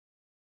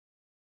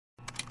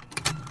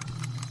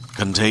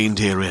Contained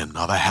herein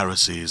are the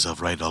heresies of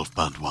Radolf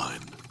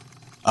Burntwine,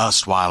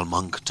 erstwhile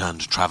monk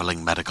turned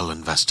traveling medical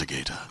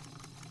investigator.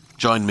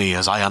 Join me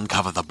as I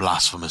uncover the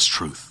blasphemous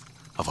truth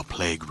of a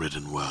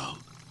plague-ridden world,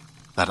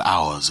 that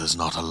ours is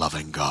not a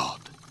loving God,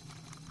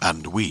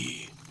 and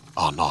we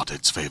are not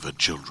its favored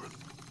children.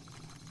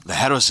 The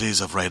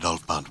heresies of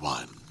Radolf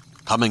Burntwine,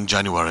 coming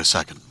January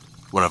 2nd,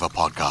 wherever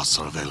podcasts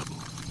are available.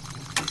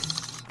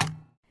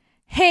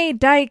 Hey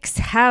Dykes,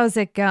 how's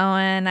it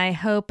going? I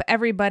hope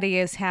everybody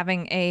is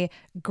having a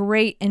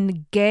great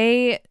and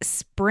gay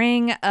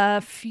spring. A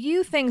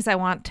few things I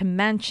want to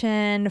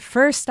mention.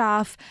 First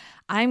off,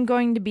 I'm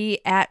going to be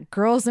at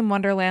Girls in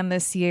Wonderland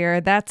this year.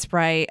 That's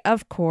right.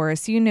 Of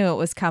course, you knew it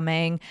was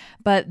coming.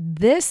 But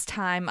this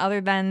time, other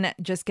than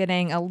just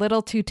getting a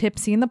little too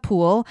tipsy in the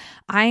pool,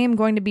 I am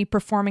going to be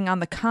performing on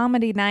the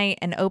comedy night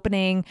and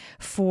opening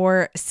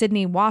for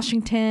Sydney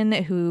Washington,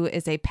 who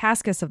is a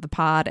past guest of the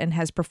pod and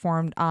has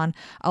performed on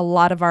a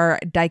lot of our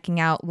Dyking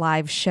Out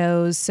live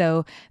shows.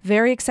 So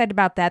very excited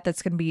about that.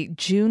 That's going to be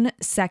June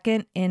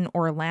 2nd in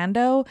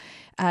Orlando.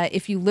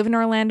 If you live in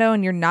Orlando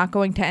and you're not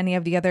going to any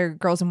of the other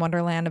Girls in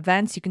Wonderland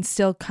events, you can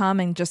still come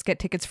and just get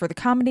tickets for the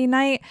comedy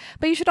night.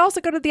 But you should also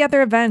go to the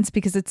other events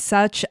because it's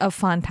such a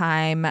fun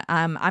time.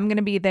 I'm going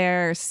to be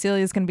there.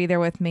 Celia's going to be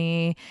there with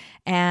me.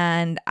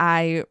 And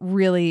I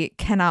really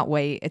cannot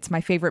wait. It's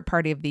my favorite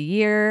party of the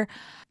year.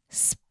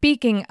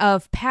 Speaking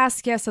of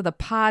past guests of the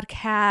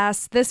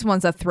podcast, this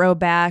one's a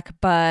throwback,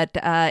 but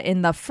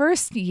in the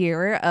first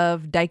year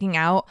of Dyking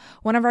Out,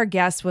 one of our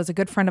guests was a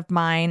good friend of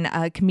mine,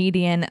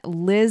 comedian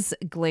Liz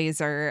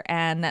Glazer.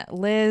 And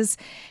Liz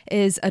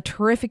is a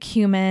terrific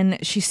human.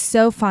 She's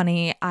so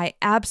funny. I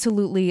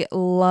absolutely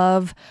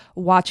love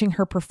watching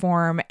her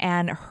perform.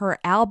 And her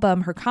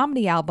album, her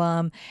comedy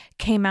album,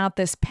 came out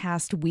this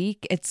past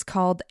week. It's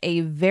called A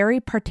Very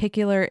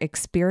Particular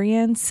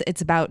Experience.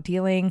 It's about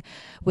dealing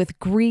with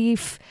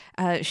grief.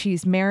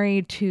 She's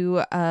married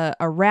to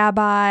a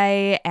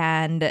rabbi,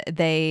 and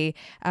they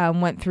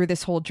went through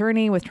this whole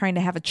journey with trying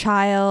to have a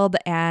child,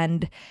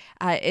 and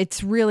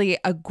it's really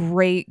a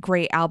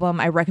great album.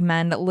 I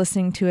recommend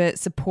listening to it.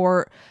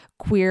 Support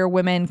queer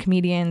women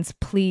comedians.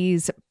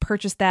 Please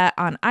purchase that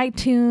on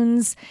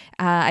iTunes.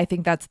 I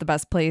think that's the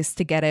best place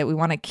to get it. We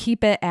want to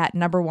keep it at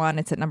number one.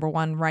 It's at number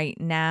one right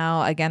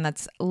now. Again,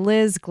 that's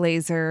Liz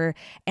Glazer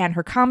and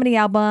her comedy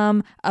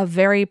album, A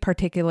Very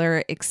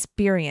Particular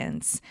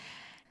Experience.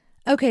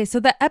 Okay, so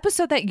the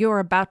episode that you're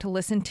about to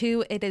listen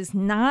to, it is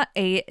not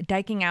a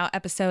Dyking Out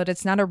episode.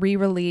 It's not a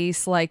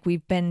re-release like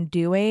we've been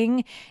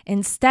doing.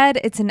 Instead,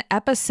 it's an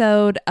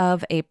episode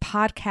of a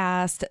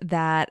podcast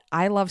that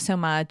I love so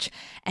much,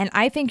 and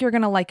I think you're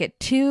going to like it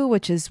too,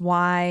 which is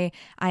why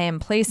I am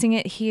placing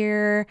it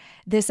here.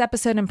 This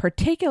episode in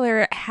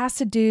particular has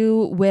to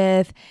do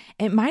with,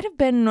 it might have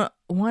been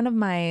one of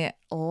my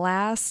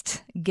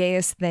last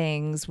gayest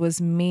things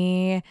was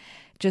me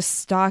just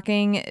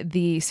stalking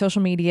the social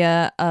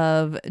media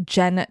of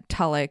Jen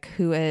Tullock,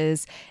 who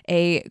is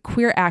a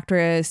queer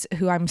actress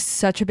who I'm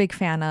such a big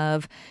fan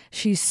of.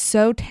 She's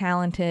so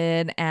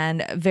talented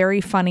and very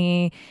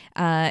funny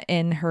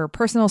in her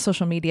personal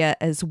social media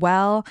as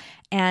well.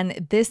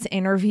 And this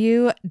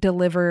interview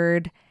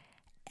delivered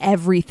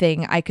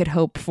everything I could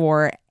hope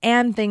for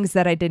and things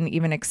that I didn't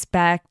even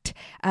expect.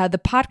 The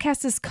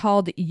podcast is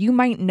called You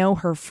Might Know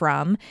Her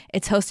From.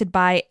 It's hosted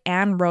by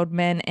Anne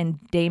Rodman and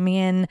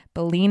Damian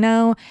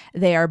Bellino.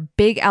 They are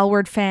big L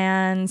Word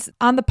fans.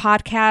 On the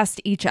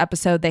podcast, each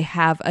episode, they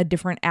have a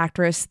different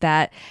actress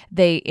that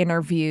they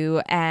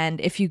interview.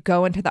 And if you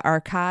go into the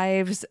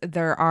archives,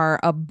 there are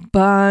a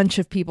bunch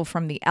of people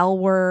from the L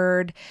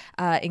Word,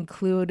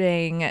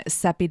 including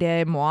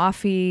Sepide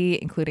Moafi,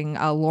 including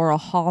Laurel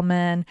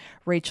Hallman,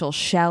 Rachel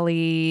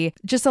Shelley,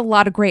 just a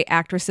lot of great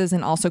actresses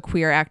and also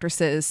queer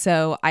actresses.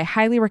 So I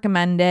highly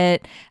recommend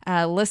it.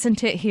 Listen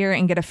to it here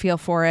and get a feel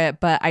for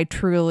it. But I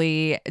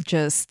truly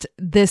just,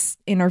 this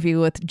interview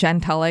with Jen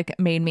Tullock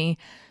made me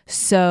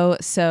so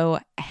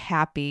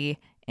happy.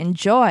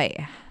 Enjoy.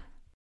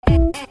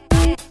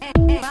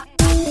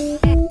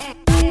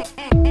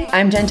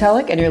 I'm Jen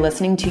Tullock, and you're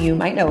listening to You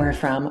Might Know Her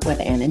From with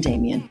Anne and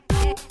Damian.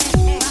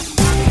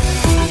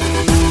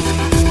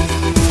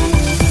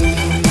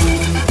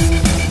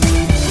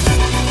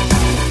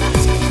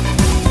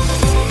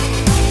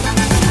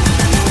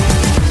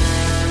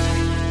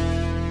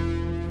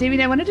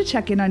 Damian, I wanted to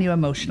check in on you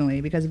emotionally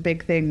because a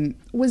big thing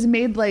was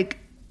made like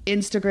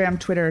Instagram,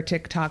 Twitter,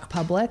 TikTok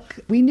public.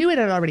 We knew it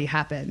had already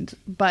happened,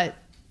 but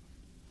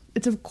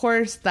it's of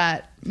course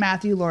that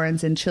Matthew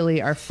Lawrence and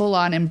Chili are full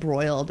on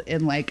embroiled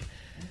in like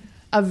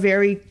a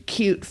very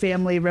cute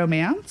family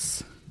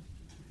romance.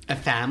 A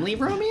family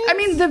romance? I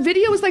mean, the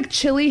video was like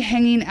Chili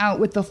hanging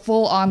out with the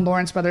full-on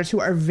Lawrence brothers who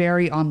are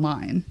very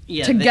online.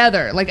 Yeah,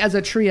 together. Like, as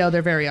a trio,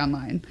 they're very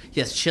online.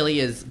 Yes,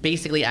 Chili is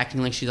basically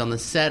acting like she's on the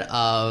set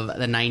of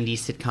the 90s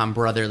sitcom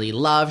Brotherly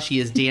Love. She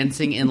is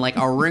dancing in, like,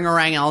 a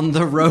ring-a-rang on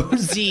the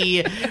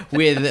Rosie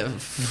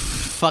with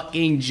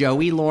fucking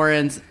Joey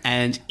Lawrence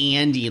and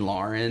Andy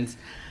Lawrence.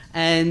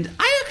 And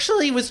I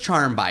actually was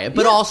charmed by it,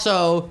 but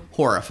also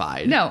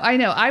horrified. No, I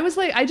know. I was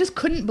like, I just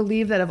couldn't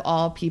believe that of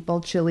all people,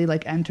 Chili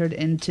like entered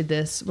into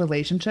this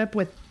relationship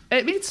with.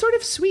 I mean, it's sort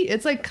of sweet.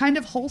 It's like kind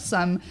of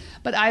wholesome,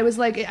 but I was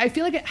like, I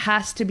feel like it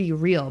has to be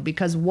real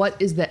because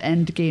what is the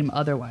end game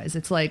otherwise?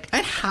 It's like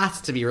it has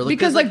to be real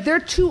because like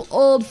they're too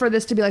old for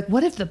this to be like.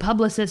 What if the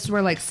publicists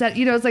were like set?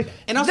 You know, it's like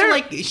and also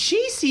like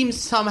she seems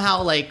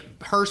somehow like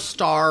her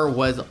star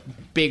was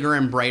bigger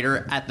and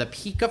brighter at the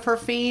peak of her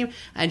fame,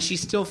 and she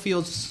still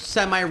feels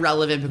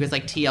semi-relevant because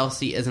like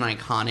TLC is an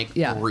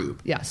iconic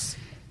group. Yes.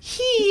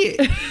 He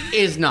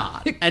is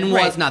not, and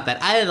was not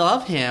that. I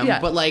love him,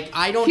 but like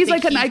I don't. He's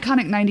think like an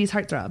iconic '90s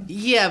heartthrob.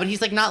 Yeah, but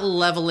he's like not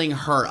leveling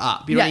her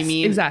up. You know what I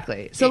mean?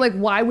 Exactly. So like,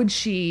 why would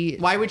she?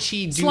 Why would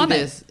she do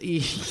this?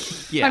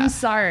 Yeah, I'm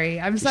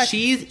sorry.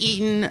 She's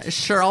eaten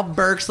Cheryl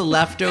Burke's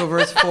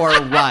leftovers for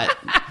what?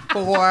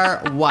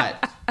 For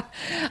what?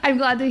 I'm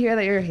glad to hear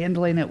that you're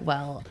handling it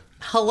well.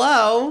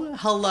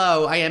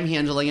 Hello. I am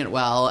handling it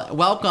well.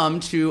 Welcome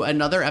to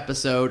another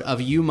episode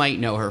of You Might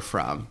Know Her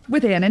From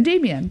with Anne and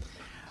Damien.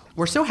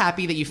 We're so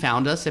happy that you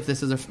found us if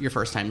this is your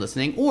first time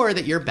listening or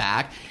that you're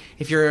back.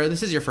 If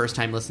this is your first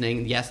time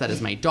listening, yes, that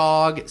is my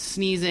dog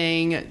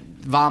sneezing,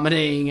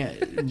 vomiting,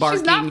 barking.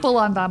 She's not full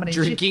on vomiting.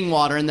 Drinking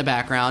water in the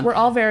background. We're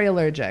all very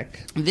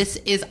allergic. This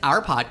is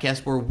our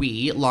podcast where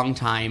we,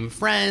 longtime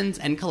friends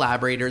and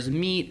collaborators,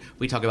 meet.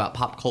 We talk about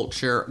pop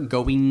culture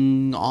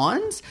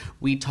going-ons.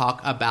 We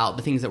talk about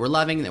the things that we're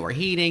loving, that we're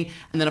hating.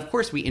 And then, of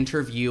course, we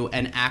interview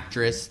an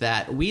actress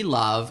that we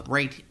love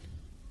right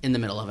in the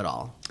middle of it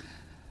all.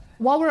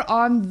 While we're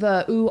on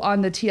the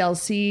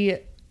TLC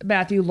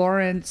Matthew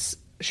Lawrence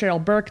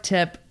Cheryl Burke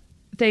tip,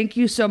 thank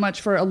you so much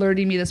for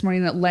alerting me this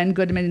morning that Len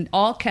Goodman in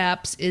all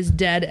caps is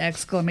dead! !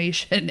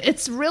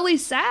 It's really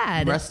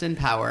sad. Rest in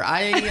power.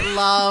 I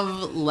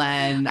love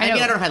Len. I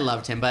don't know if I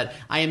loved him, but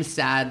I am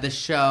sad. The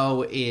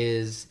show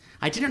is.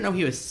 I didn't know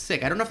he was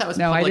sick. I don't know if that was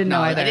public I didn't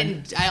knowledge. know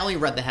either. I only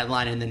read the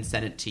headline and then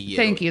sent it to you.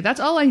 Thank you. That's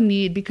all I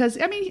need because,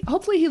 I mean,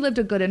 hopefully he lived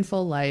a good and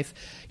full life.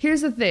 Here's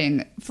the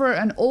thing. For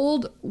an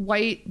old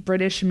white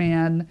British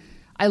man,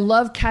 I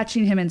love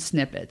catching him in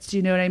snippets. Do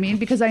you know what I mean?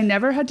 Because I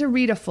never had to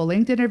read a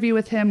full-length interview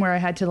with him where I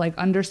had to, like,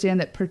 understand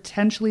that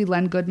potentially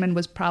Len Goodman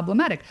was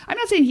problematic. I'm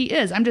not saying he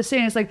is. I'm just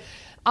saying it's like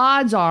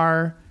odds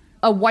are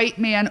a white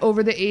man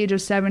over the age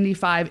of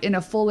 75 in a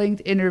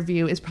full-length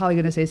interview is probably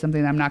going to say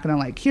something that I'm not going to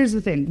like. Here's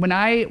the thing. When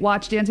I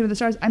watch Dancing with the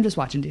Stars, I'm just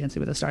watching Dancing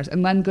with the Stars.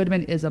 And Len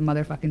Goodman is a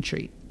motherfucking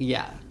treat.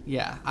 Yeah.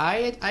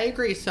 I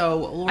agree.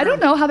 So I don't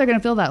know how they're going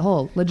to fill that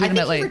hole,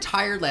 legitimately. I think he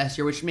retired last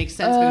year, which makes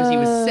sense because he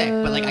was sick.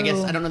 But like, I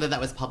guess I don't know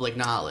that was public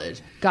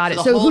knowledge. Got it.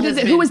 So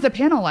who was the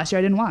panel last year?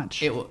 I didn't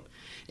watch.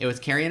 It was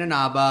Carrie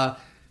Ananaba,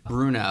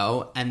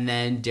 Bruno, and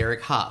then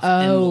Derek Huff.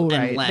 Oh, and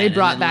right. Len, They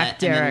brought back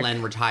Derek. And then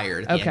Len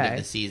retired at the end of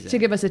the season. To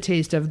give us a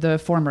taste of the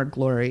former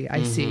glory.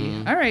 I see.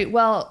 All right.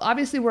 Well,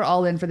 obviously we're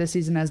all in for this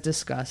season as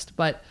discussed,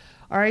 but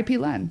R.I.P.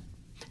 Len.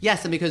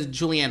 Yes, and because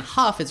Julianne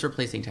Hough is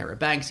replacing Tyra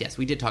Banks, yes,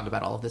 we did talk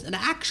about all of this. And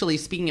actually,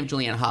 speaking of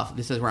Julianne Hough,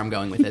 this is where I'm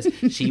going with this.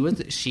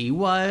 She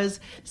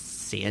was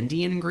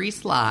Sandy in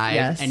Grease Live.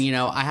 Yes. And,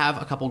 I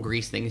have a couple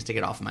Grease things to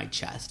get off my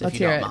chest, Let's if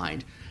you hear don't it.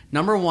 mind.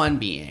 Number one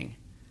being,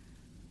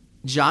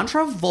 John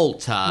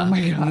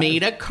Travolta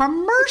made a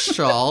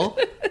commercial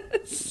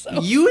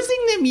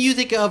using the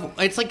music of,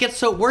 it's like gets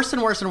so worse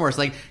and worse and worse,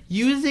 like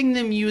using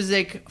the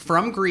music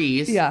from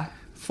Grease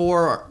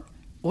for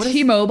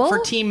T-Mobile? For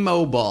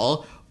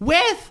T-Mobile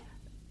with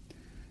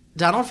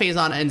Donald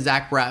Faison and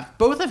Zach Braff,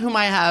 both of whom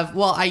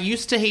I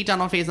used to hate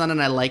Donald Faison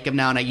and I like him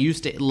now, and I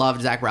used to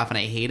love Zach Braff and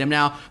I hate him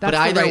now. But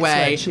either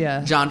way,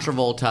 John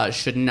Travolta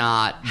should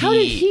not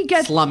be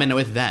slumming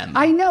with them.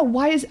 I know.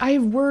 I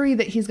worry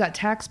that he's got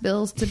tax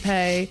bills to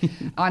pay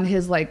on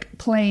his like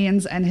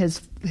planes and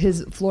his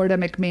Florida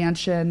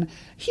McMansion.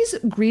 He's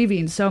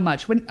grieving so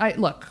much. We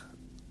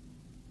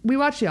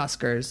watched the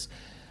Oscars.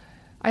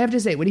 I have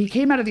to say, when he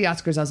came out of the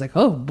Oscars, I was like,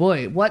 oh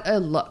boy, what a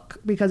look.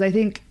 Because I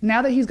think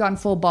now that he's gone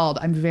full bald,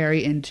 I'm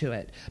very into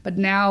it. But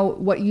now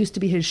what used to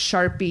be his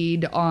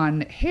Sharpied on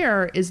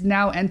hair is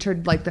now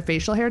entered like the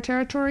facial hair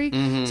territory.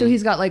 Mm-hmm. So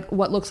he's got like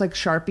what looks like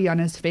Sharpie on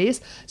his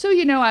face. So,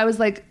 I was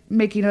like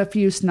making a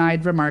few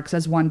snide remarks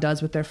as one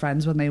does with their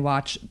friends when they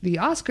watch the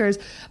Oscars.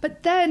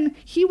 But then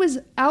he was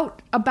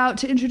about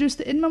to introduce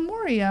the In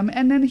Memoriam,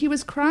 and then he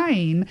was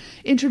crying,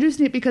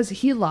 introducing it because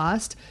he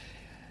lost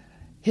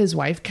his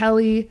wife,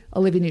 Kelly,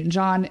 Olivia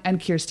Newton-John, and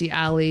Kirstie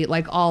Alley,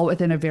 like all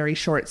within a very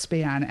short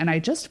span. And I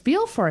just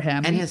feel for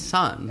him. And his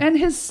son.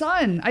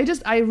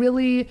 I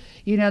really,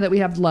 that we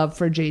have love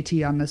for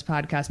JT on this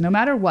podcast, no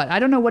matter what. I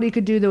don't know what he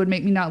could do that would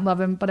make me not love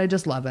him, but I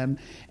just love him.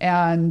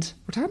 And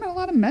we're talking about a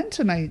lot of men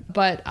tonight.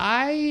 But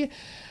I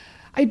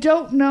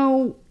don't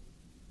know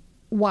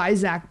why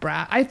Zach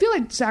Braff. I feel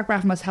like Zach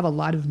Braff must have a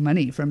lot of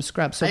money from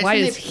Scrubs. So why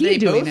is he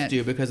doing it? They both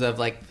do because of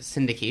like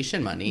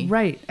syndication money.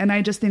 Right. And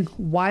I just think,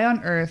 why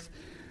on earth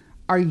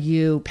are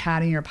you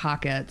patting your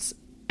pockets?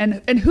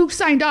 And who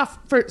signed off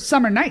for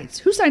Summer Nights?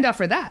 Who signed off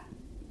for that?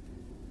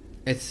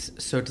 It's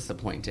so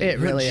disappointing. It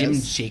really Jim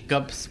is.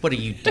 Jacobs, what are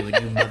you doing,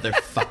 you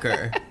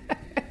motherfucker?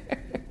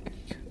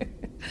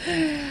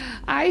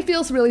 I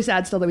feel really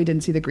sad still that we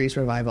didn't see the Grease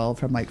revival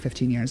from like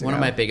 15 years ago. One of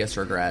my biggest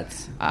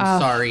regrets.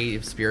 I'm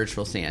sorry,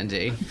 spiritual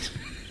Sandy.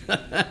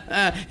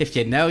 If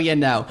you know, you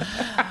know.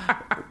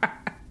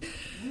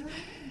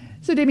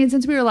 So, Damien,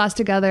 since we were last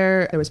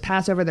together, there was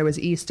Passover, there was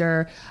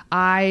Easter.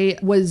 I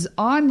was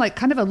on like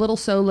kind of a little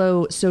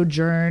solo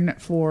sojourn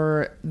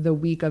for the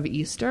week of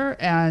Easter,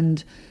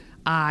 and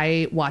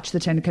I watched the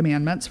 10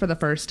 Commandments for the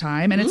first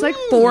time. And it's like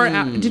 4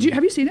 hours.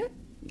 Have you seen it?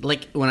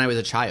 Like when I was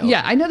a child.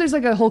 Yeah, I know there's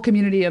like a whole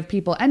community of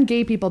people and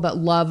gay people that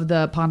love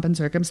the pomp and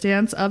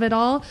circumstance of it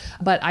all,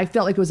 but I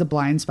felt like it was a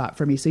blind spot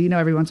for me. So,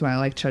 every once in a while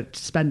I like to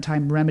spend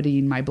time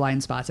remedying my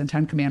blind spots, and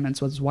 10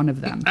 Commandments was one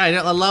of them. I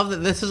love that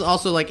this is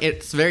also like,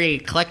 it's very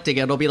eclectic.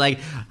 It'll be like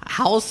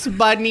House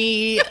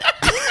Bunny.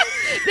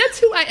 That's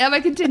who I am. I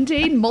can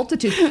contain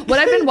multitudes. What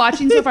I've been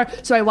watching so far.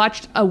 So I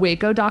watched a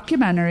Waco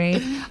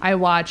documentary. I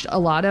watched a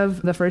lot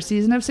of the first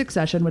season of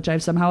Succession, which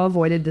I've somehow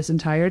avoided this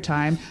entire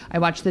time. I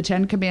watched the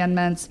 10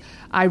 Commandments.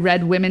 I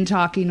read Women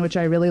Talking, which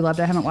I really loved.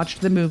 I haven't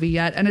watched the movie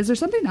yet. And is there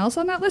something else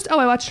on that list? Oh,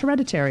 I watched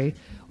Hereditary,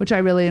 which I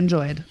really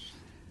enjoyed.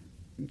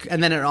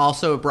 And then it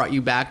also brought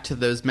you back to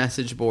those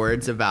message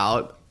boards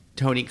about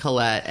Toni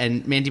Collette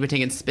and Mandy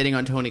Patinkin spitting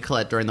on Toni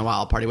Collette during the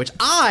Wild Party, which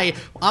I'm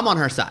on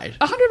her side.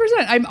 100%.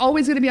 I'm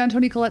always going to be on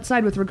Toni Collette's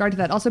side with regard to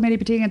that. Also, Mandy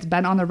Patinkin's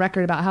been on the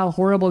record about how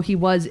horrible he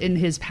was in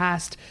his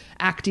past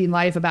acting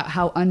life, about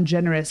how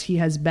ungenerous he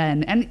has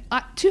been. And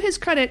to his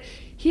credit,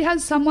 he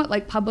has somewhat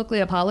like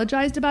publicly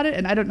apologized about it.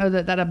 And I don't know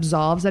that that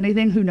absolves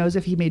anything. Who knows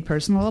if he made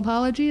personal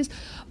apologies.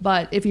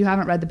 But if you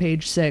haven't read the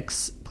Page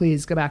Six,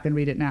 please go back and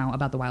read it now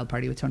about the Wild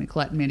Party with Toni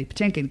Collette and Mandy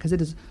Patinkin, because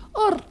it is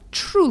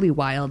truly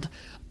wild.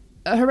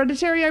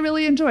 Hereditary I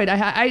really enjoyed.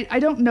 I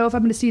don't know if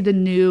I'm going to see the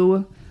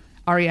new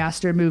Ari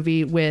Aster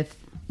movie with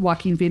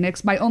Joaquin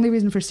Phoenix. My only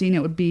reason for seeing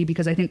it would be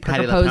because I think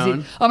Parker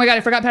Posey... Oh my God,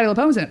 I forgot Patti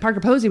LuPone's in it. Parker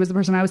Posey was the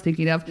person I was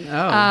thinking of.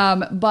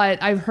 Oh.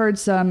 But I've heard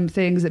some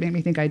things that make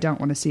me think I don't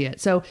want to see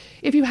it. So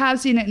if you have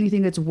seen it and you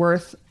think it's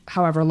worth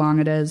however long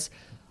it is,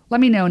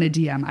 let me know in a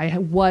DM. I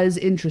was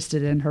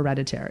interested in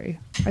Hereditary.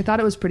 I thought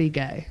it was pretty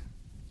gay.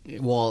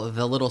 Well,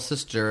 the little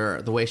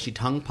sister, the way she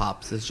tongue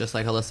pops is just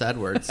like Alyssa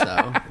Edwards,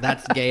 so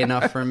that's gay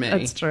enough for me.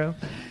 That's true.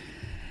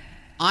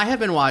 I have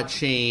been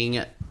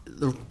watching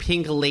the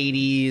Pink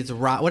Ladies,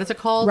 what is it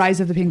called? Rise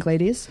of the Pink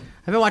Ladies.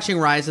 I've been watching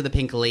Rise of the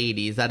Pink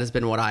Ladies. That has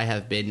been what I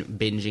have been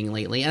binging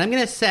lately. And I'm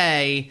going to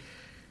say,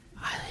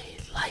 I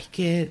like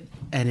it,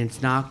 and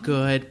it's not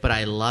good, but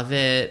I love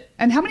it.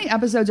 And how many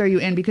episodes are you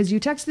in? Because you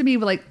texted me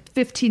like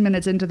 15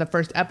 minutes into the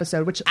first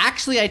episode, which...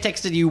 Actually, I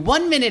texted you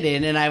 1 minute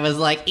in, and I was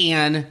like,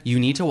 Anne, you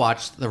need to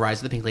watch The Rise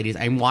of the Pink Ladies.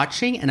 I'm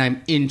watching, and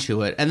I'm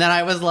into it. And then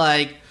I was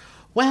like,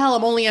 well,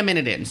 I'm only a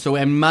minute in, so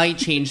I might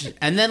change.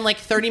 And then like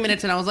 30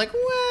 minutes in, I was like,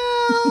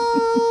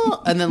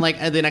 well... And then like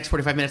the next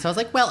 45 minutes, I was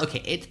like, well,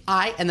 okay,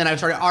 and then I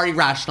started already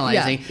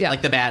rationalizing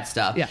like the bad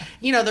stuff. Yeah.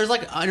 There's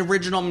like an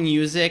original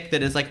music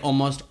that is like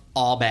almost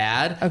all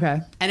bad.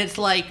 Okay. And it's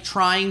like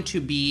trying to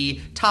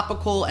be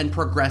topical and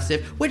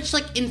progressive, which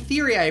like in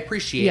theory I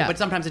appreciate, but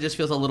sometimes it just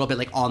feels a little bit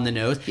like on the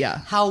nose. Yeah.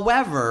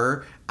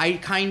 However, I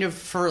kind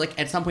of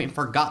at some point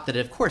forgot that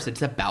of course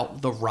it's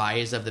about the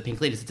rise of the Pink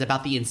Ladies. It's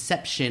about the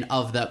inception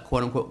of the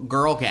quote unquote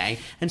girl gang.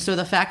 And so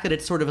the fact that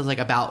it's sort of is like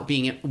about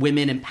being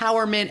women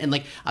empowerment and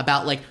like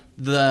about like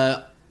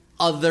the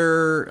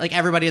other, like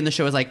everybody in the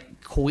show is like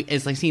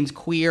seems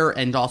queer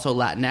and also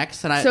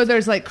Latinx, and so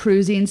there's like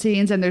cruising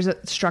scenes and there's a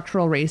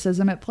structural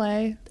racism at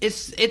play.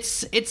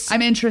 It's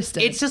I'm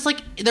interested. It's just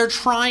like they're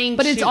trying,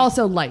 but it's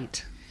also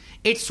light.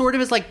 It sort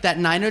of is like that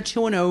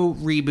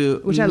 90210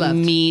 reboot, which I loved,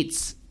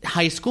 meets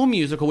High School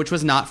Musical, which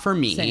was not for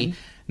me. Same.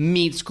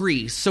 Meets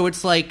Grease. So it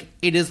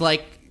is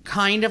like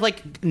kind of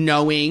like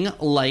knowing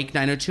like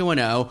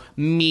 90210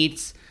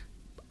 meets.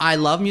 I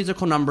love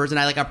musical numbers, and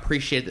I like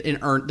appreciate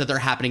that they're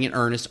happening in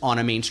earnest on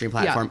a mainstream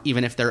platform,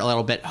 even if they're a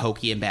little bit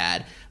hokey and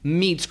bad.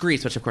 Meets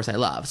Grease, which of course I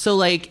love. So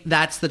like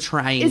that's the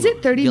triangle. Is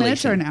it 30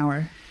 minutes or an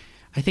hour?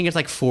 I think it's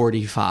like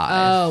 45.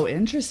 Oh,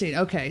 interesting.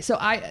 Okay, so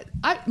I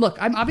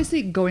look, I'm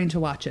obviously going to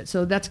watch it,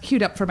 so that's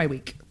queued up for my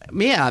week.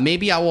 Yeah,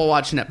 maybe I will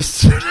watch an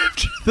episode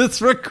after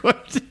this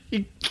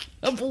recording.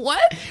 Of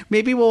what?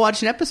 Maybe we'll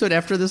watch an episode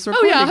after this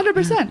recording. Oh yeah,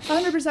 100%.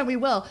 100% we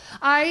will.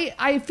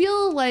 I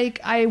feel like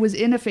I was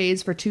in a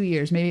phase for 2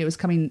 years. Maybe it was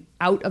coming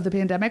out of the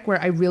pandemic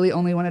where I really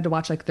only wanted to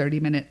watch like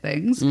 30-minute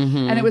things.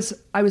 Mm-hmm. And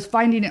I was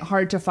finding it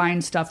hard to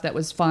find stuff that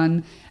was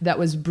fun, that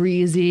was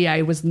breezy.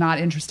 I was not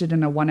interested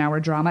in a 1-hour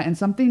drama, and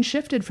something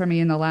shifted for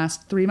me in the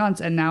last 3 months,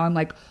 and now I'm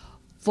like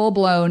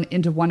full-blown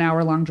into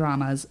 1-hour-long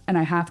dramas. And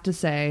I have to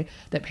say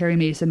that Perry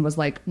Mason was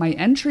like my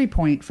entry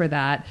point for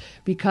that,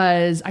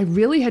 because I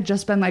really had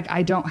just been like,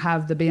 I don't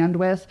have the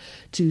bandwidth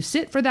to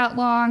sit for that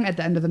long. At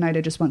the end of the night,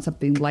 I just want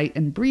something light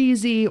and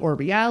breezy or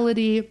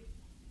reality.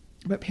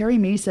 But Perry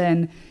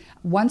Mason,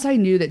 once I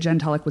knew that Jen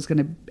Tullock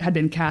had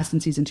been cast in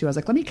season 2, I was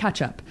like, let me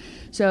catch up.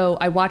 So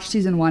I watched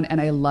season 1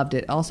 and I loved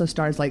it. It also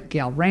stars like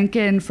Gail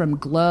Rankin from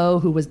Glow,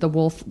 who was the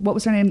wolf. What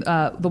was her name?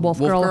 The wolf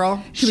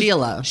girl.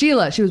 Sheila. She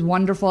was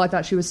wonderful. I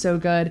thought she was so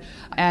good.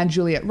 And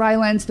Juliet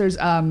Rylance. There's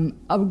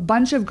a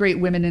bunch of great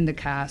women in the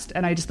cast.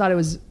 And I just thought it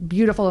was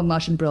beautiful and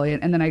lush and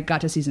brilliant. And then I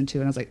got to season 2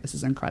 and I was like, this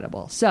is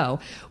incredible. So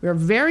we were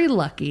very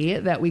lucky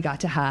that we got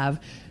to have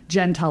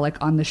Jen Tullock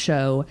on the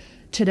show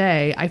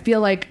today. I feel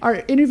like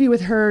our interview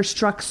with her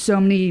struck so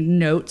many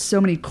notes,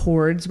 so many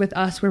chords with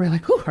us where we're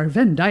like, oh, our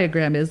Venn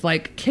diagram is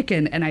like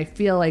kicking. And I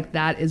feel like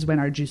that is when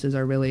our juices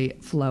are really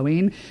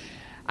flowing.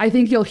 I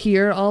think you'll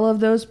hear all of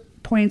those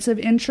points of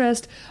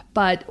interest,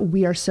 but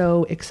we are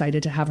so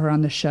excited to have her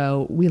on the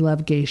show. We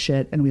love gay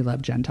shit and we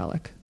love Jen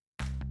Tullock.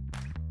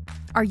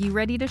 Are you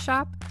ready to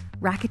shop?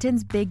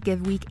 Rakuten's Big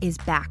Give Week is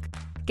back.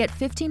 Get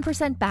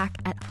 15% back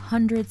at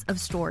hundreds of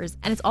stores,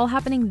 and it's all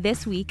happening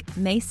this week,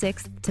 May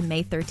 6th to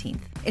May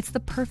 13th. It's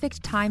the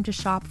perfect time to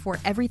shop for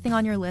everything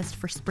on your list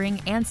for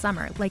spring and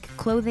summer, like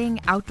clothing,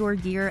 outdoor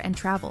gear, and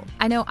travel.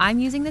 I know I'm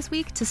using this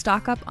week to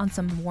stock up on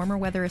some warmer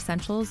weather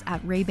essentials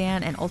at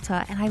Ray-Ban and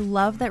Ulta, and I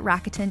love that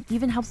Rakuten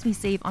even helps me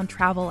save on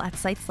travel at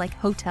sites like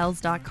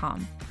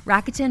Hotels.com.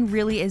 Rakuten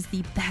really is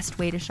the best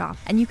way to shop,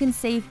 and you can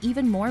save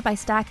even more by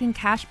stacking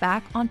cash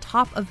back on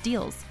top of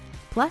deals.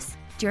 Plus,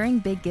 during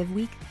Big Give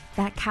Week,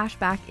 that cash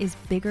back is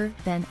bigger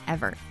than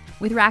ever.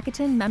 With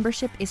Rakuten,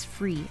 membership is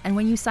free, and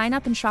when you sign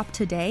up and shop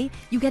today,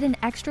 you get an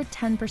extra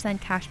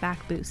 10% cash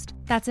back boost.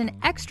 That's an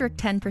extra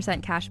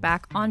 10% cash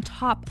back on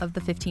top of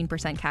the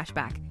 15% cash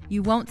back.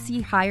 You won't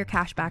see higher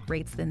cash back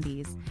rates than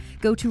these.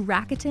 Go to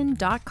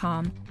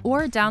Rakuten.com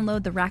or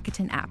download the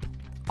Rakuten app.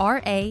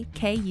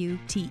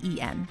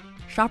 Rakuten.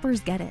 Shoppers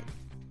get it.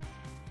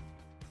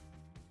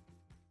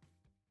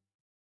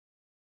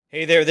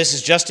 Hey there, this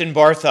is Justin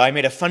Bartha. I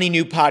made a funny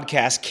new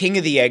podcast, King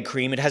of the Egg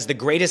Cream. It has the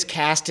greatest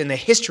cast in the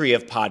history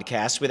of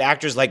podcasts with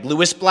actors like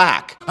Louis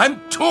Black. I'm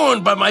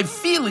torn by my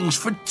feelings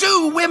for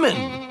two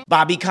women.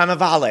 Bobby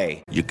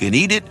Cannavale. You can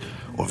eat it,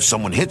 or if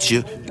someone hits you,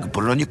 you can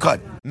put it on your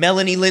cut.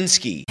 Melanie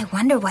Linsky. I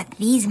wonder what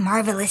these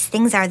marvelous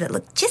things are that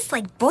look just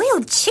like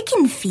boiled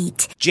chicken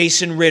feet.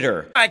 Jason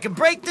Ritter. I can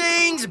break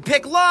things and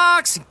pick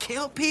locks and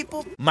kill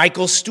people.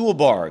 Michael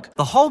Stuhlbarg.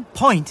 The whole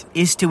point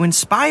is to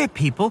inspire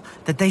people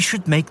that they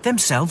should make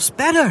themselves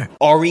better.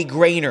 Ari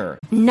Grainer.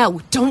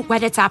 No, don't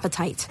whet its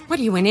appetite. What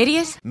are you, an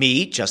idiot?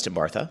 Me, Justin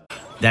Bartha.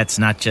 That's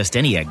not just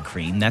any egg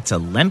cream, that's a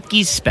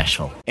Lemke's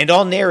special. And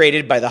all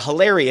narrated by the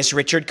hilarious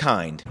Richard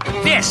Kind.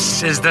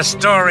 This is the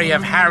story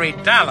of Harry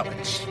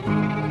Dalowitz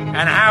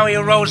and how he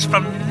rose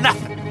from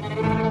nothing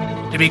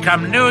to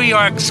become New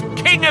York's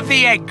King of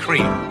the Egg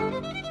Cream.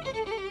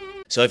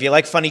 So if you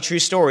like funny true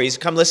stories,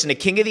 come listen to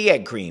King of the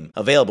Egg Cream,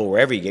 available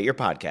wherever you get your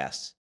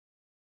podcasts.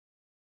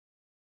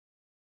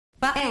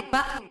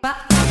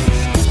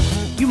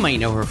 You might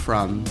know her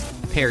from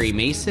Perry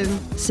Mason,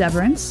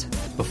 Severance,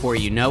 Before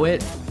You Know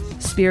It,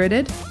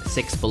 Spirited,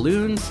 6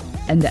 Balloons,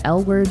 and the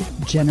L Word,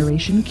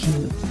 Generation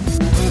Q.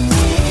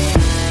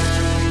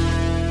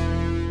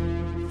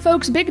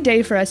 Folks, big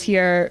day for us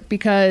here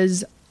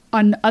because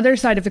on the other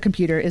side of the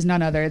computer is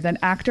none other than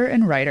actor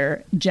and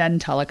writer Jen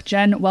Tullock.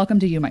 Jen, welcome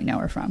to You Might Know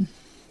Her From.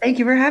 Thank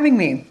you for having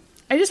me.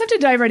 I just have to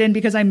dive right in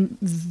because I'm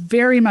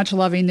very much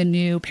loving the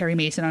new Perry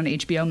Mason on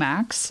HBO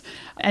Max.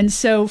 And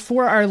so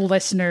for our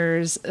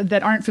listeners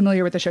that aren't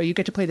familiar with the show, you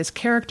get to play this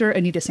character,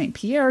 Anita St.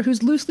 Pierre,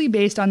 who's loosely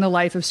based on the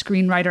life of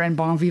screenwriter and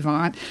bon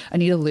vivant,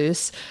 Anita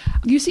Luce.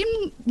 You seem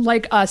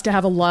like us to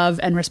have a love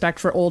and respect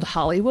for old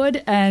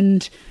Hollywood,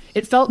 and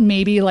it felt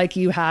maybe like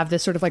you have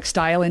this sort of like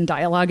style and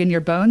dialogue in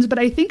your bones, but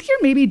I think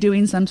you're maybe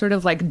doing some sort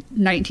of like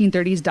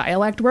 1930s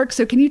dialect work.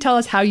 So can you tell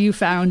us how you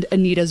found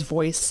Anita's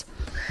voice?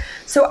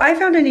 So I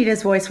found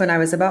Anita's voice when I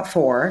was about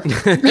 4. To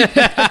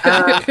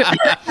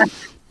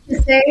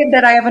say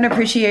that I have an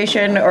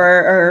appreciation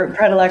or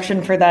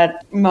predilection for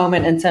that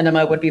moment in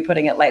cinema would be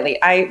putting it lightly.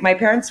 My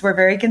parents were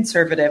very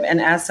conservative and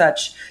as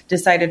such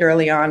decided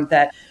early on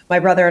that my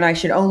brother and I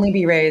should only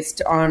be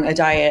raised on a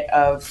diet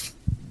of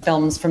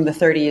films from the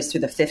 30s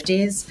through the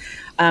 50s.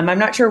 I'm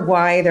not sure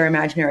why their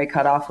imaginary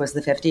cutoff was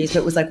the 50s, but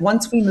it was like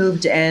once we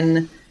moved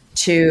in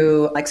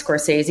to like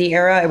Scorsese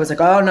era, it was like,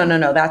 oh,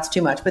 no, that's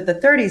too much. But the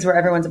 30s where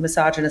everyone's a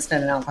misogynist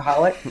and an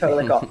alcoholic,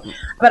 totally cool.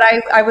 But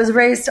I was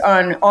raised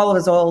on all of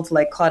his old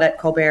like Claudette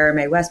Colbert,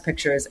 Mae West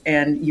pictures.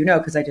 And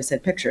because I just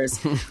said pictures.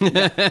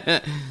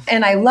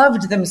 And I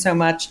loved them so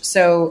much.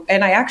 So,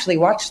 and I actually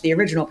watched the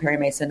original Perry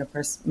Mason, of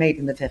course, made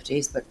in the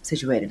 50s, but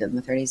situated in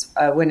the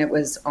 30s, when it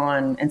was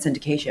on in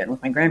syndication with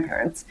my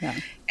grandparents. Yeah.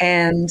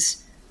 And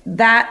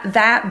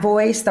that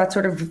voice, that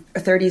sort of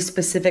 30s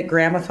specific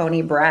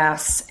gramophone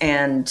brass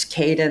and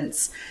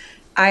cadence,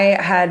 I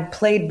had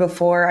played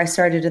before. I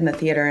started in the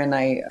theater and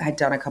I had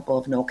done a couple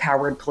of Noel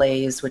Coward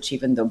plays, which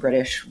even though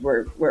British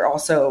were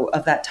also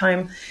of that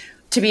time.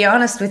 To be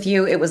honest with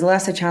you, it was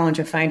less a challenge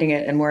of finding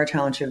it and more a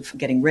challenge of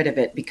getting rid of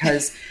it,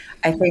 because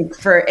I think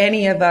for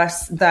any of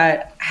us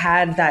that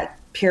had that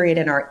period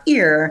in our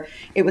ear,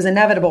 it was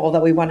inevitable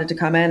that we wanted to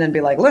come in and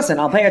be like, listen,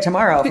 I'll pay it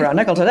tomorrow for a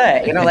nickel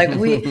today.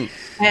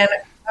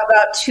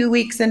 About 2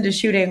 weeks into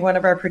shooting, one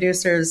of our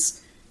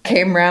producers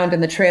came round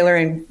in the trailer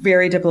and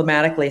very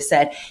diplomatically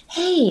said,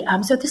 "Hey,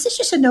 so this is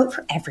just a note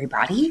for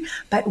everybody,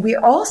 but we're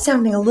all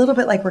sounding a little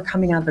bit like we're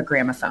coming out of a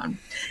gramophone."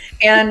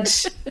 And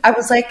I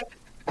was like,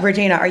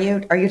 "Regina, are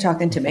you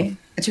talking to me?"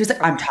 And she was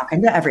like, "I'm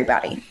talking to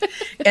everybody."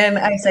 And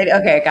I said,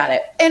 "Okay, got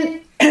it."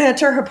 And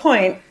to her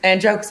point, and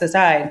jokes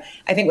aside,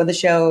 I think what the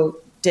show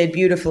did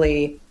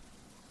beautifully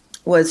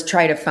was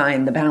try to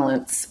find the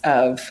balance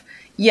of,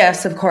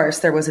 yes, of course,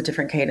 there was a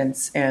different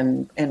cadence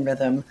and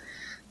rhythm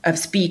of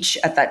speech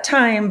at that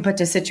time, but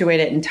to situate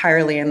it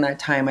entirely in that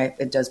time,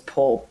 it does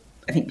pull,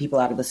 I think, people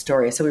out of the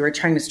story. So we were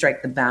trying to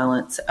strike the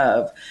balance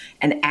of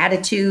an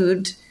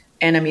attitude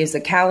and a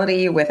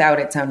musicality without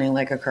it sounding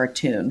like a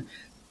cartoon.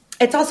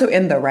 It's also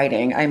in the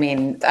writing. I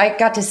mean, I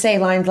got to say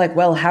lines like,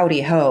 "Well,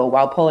 howdy ho,"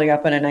 while pulling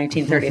up in a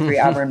 1933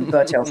 Auburn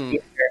Botel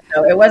speaker.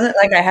 So it wasn't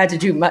like I had to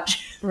do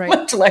much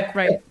like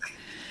right.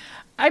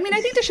 I mean,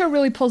 I think the show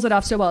really pulls it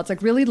off so well. It's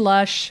like really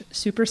lush,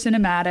 super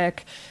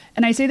cinematic.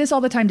 And I say this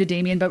all the time to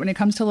Damien, but when it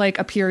comes to like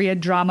a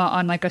period drama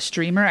on like a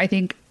streamer, I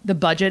think the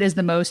budget is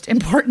the most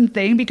important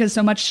thing because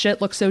so much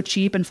shit looks so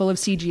cheap and full of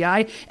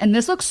CGI. And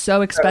this looks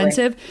so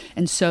expensive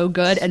and so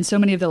good. And so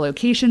many of the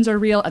locations are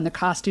real and the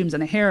costumes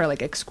and the hair are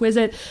like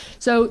exquisite.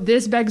 So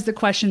this begs the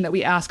question that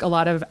we ask a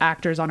lot of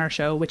actors on our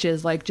show, which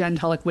is like, Jen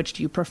Tullock, which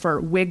do you prefer,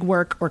 wig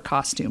work or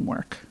costume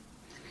work?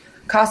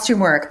 Costume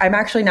work. I'm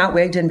actually not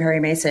wigged in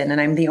Perry Mason,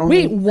 and I'm the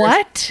only. Wait,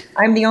 what?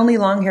 I'm the only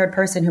long-haired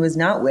person who is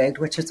not wigged,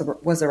 which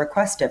was a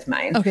request of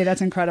mine. Okay,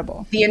 that's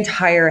incredible. The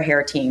entire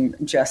hair team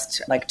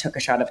just like took a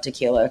shot of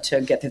tequila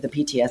to get through the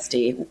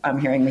PTSD. I'm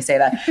hearing me say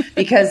that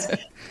because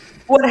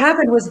what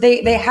happened was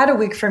they had a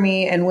wig for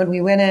me, and when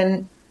we went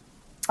in,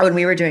 when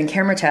we were doing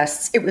camera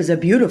tests, it was a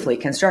beautifully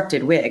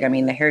constructed wig. I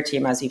mean, the hair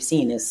team, as you've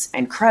seen, is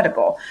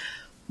incredible.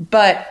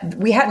 But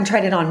we hadn't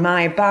tried it on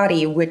my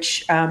body,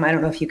 which I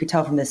don't know if you could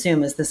tell from the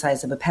Zoom is the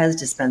size of a Pez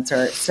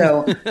dispenser.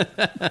 So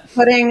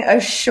putting a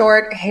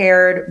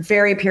short-haired,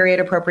 very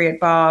period-appropriate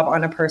bob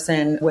on a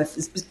person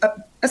with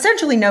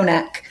essentially no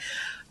neck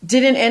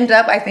didn't end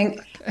up, I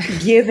think,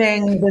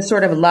 giving the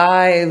sort of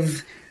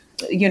live,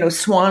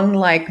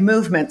 swan-like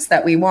movements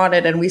that we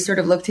wanted. And we sort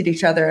of looked at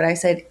each other and I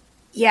said,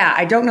 "Yeah,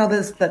 I don't know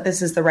that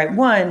this is the right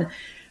one."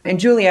 And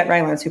Juliette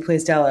Rylance, who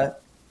plays Della,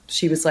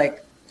 she was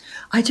like,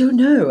 "I don't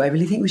know. I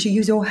really think we should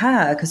use your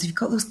hair because you've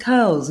got those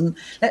curls and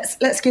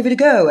let's give it a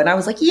go." And I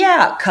was like,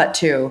 "Yeah," cut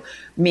to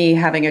me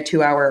having a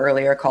 2-hour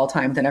earlier call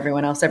time than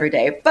everyone else every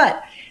day.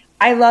 But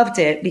I loved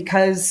it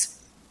because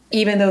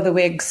even though the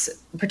wigs,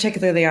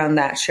 particularly on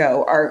that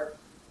show, are,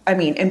 I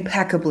mean,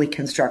 impeccably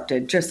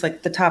constructed, just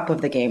like the top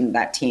of the game,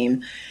 that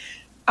team,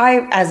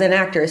 I, as an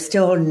actor,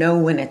 still know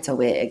when it's a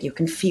wig. You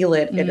can feel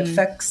it. It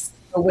affects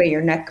the way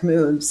your neck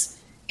moves.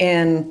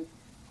 And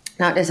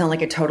not to sound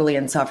like a totally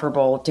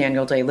insufferable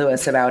Daniel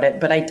Day-Lewis about it,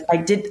 but I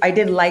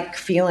did like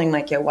feeling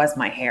like it was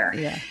my hair.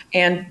 Yeah.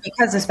 And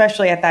because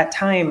especially at that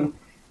time,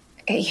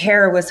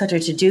 hair was such a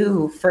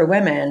to-do for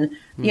women,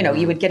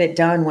 you would get it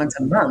done once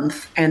a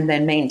month and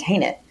then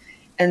maintain it.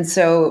 And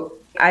so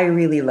I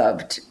really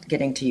loved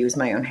getting to use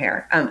my own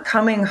hair.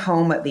 Coming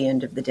home at the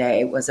end of the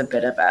day was a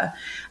bit of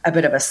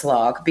a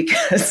slog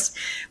because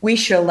we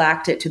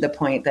shellacked it to the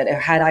point that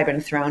had I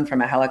been thrown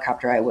from a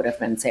helicopter, I would have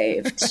been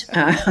saved.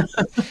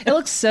 It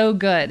looks so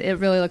good. It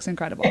really looks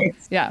incredible.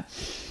 Thanks. Yeah.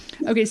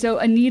 Okay, so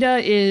Anita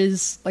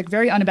is like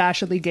very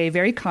unabashedly gay,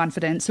 very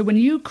confident. So when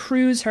you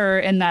cruise her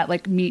in that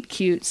like meet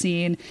cute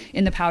scene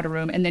in the powder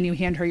room and then you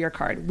hand her your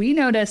card, we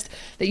noticed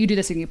that you do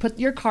this thing. You put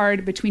your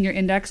card between your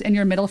index and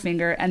your middle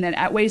finger, and then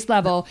at waist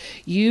level,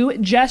 you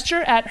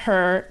gesture at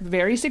her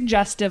very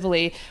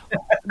suggestively.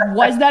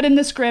 Was that in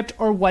the script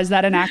or was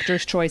that an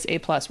actor's choice A+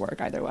 work?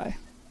 Either way.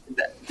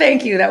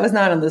 Thank you. That was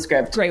not on the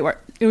script. Great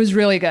work. It was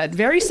really good.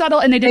 Very subtle,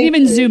 and they didn't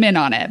even zoom in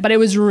on it, but it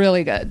was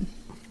really good.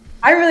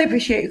 I really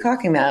appreciate you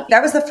clocking that.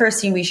 That was the first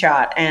scene we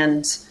shot,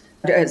 and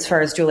as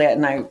far as Juliette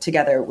and I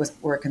together was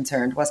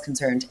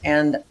concerned,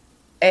 and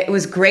it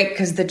was great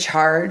because the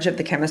charge of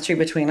the chemistry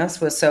between us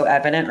was so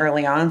evident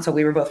early on. So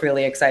we were both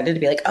really excited to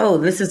be like, "Oh,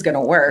 this is going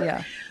to work."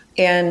 Yeah.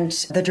 And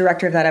the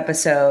director of that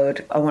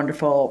episode, a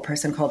wonderful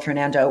person called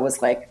Fernando,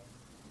 was like,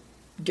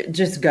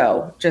 "Just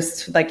go,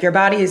 just like your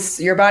bodies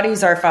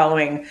are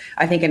following,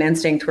 I think, an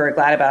instinct we're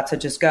glad about. So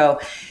just go."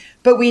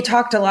 But we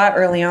talked a lot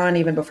early on,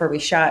 even before we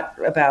shot,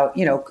 about,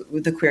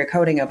 the queer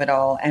coding of it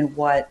all and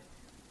what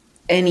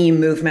any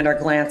movement or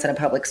glance in a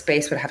public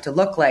space would have to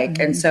look like.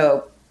 Mm-hmm. And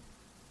so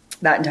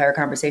that entire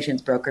conversation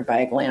is brokered by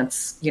a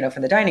glance,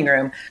 from the dining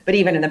room. But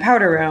even in the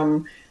powder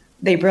room,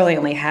 they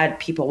brilliantly had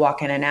people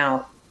walk in and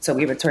out. So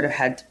we would sort of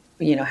have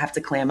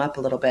to clam up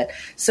a little bit.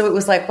 So it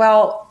was like,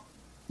 well,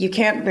 you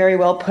can't very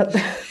well put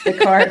the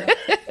card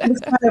in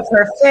front of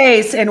her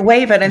face and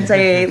wave it and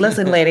say,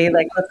 "Listen, lady,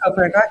 like, let's go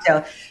for a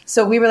cocktail."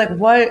 So we were like,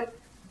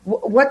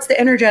 what's the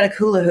energetic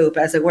hula hoop,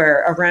 as it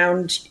were,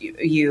 around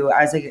you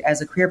as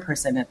a queer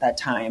person at that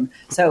time?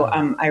 So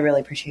I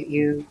really appreciate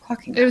you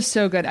clocking that. It was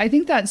so good. I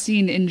think that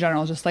scene in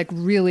general, just like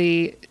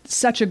really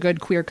such a good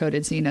queer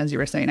coded scene, as you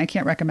were saying. I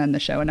can't recommend the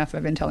show enough.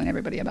 I've been telling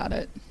everybody about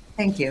it.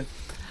 Thank you.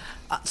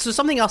 So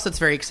something else that's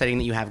very exciting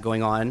that you have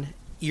going on,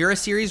 you're a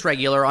series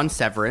regular on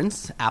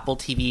Severance, Apple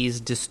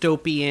TV's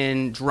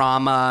dystopian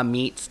drama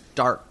meets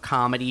dark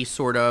comedy,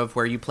 sort of,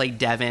 where you play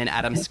Devin,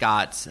 Adam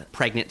Scott's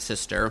pregnant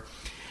sister.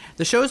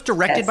 The show is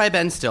directed by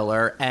Ben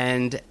Stiller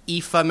and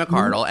Aoife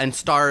McArdle and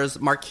stars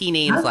marquee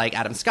names like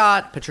Adam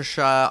Scott,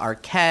 Patricia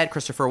Arquette,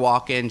 Christopher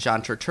Walken,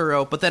 John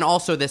Turturro, but then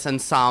also this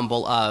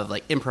ensemble of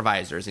like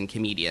improvisers and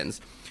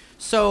comedians.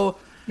 So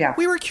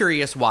we were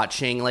curious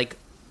watching, like,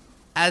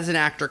 as an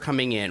actor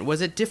coming in,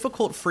 was it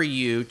difficult for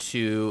you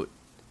to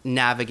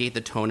navigate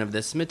the tone of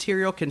this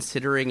material,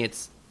 considering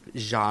its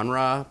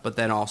genre, but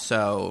then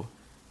also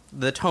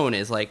the tone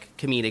is like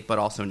comedic, but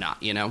also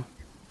not, you know?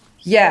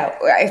 Yeah,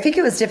 I think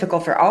it was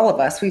difficult for all of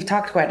us. We've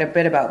talked quite a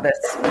bit about this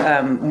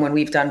when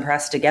we've done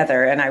press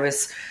together, and I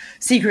was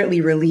secretly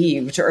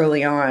relieved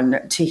early on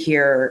to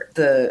hear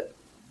the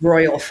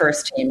royal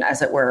first team,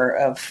 as it were,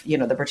 of, you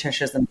know, the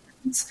Britishes and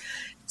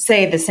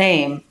say the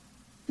same.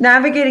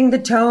 Navigating the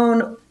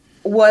tone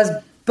was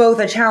both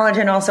a challenge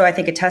and also, I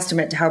think, a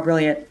testament to how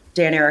brilliant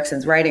Dan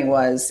Erickson's writing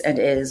was and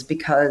is,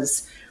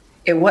 because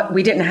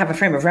we didn't have a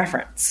frame of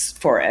reference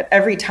for it.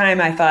 Every time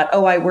I thought,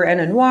 we're in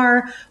a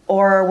noir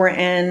or we're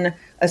in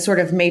a sort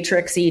of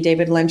Matrixy,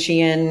 David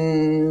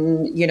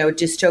Lynchian, you know,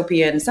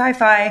 dystopian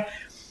sci-fi,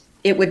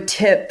 it would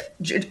tip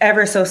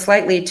ever so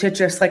slightly to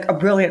just like a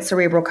brilliant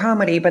cerebral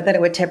comedy, but then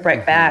it would tip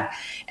right back.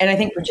 And I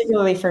think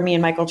particularly for me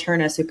and Michael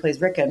Chernus, who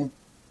plays Rickon,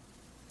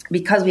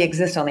 because we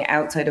exist on the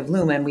outside of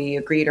Lumen, we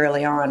agreed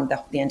early on,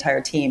 the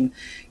entire team,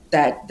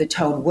 that the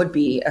tone would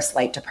be a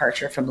slight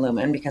departure from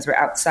Lumen because we're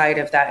outside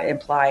of that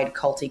implied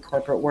culty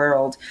corporate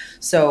world.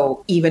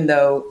 So even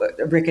though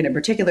Rickon in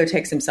particular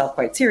takes himself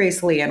quite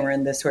seriously and we're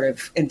in this sort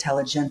of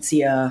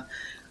intelligentsia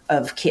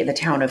of the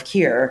town of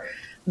Keir,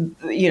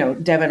 you know,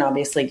 Devin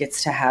obviously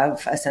gets to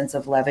have a sense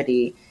of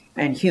levity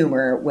and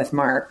humor with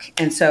Mark.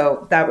 And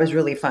so that was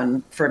really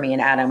fun for me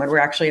and Adam. And we're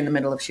actually in the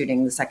middle of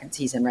shooting the second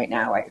season right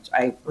now.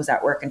 I was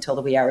at work until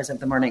the wee hours of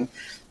the morning.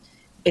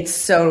 It's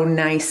so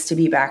nice to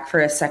be back for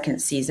a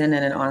second season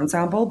in an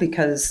ensemble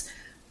because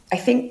I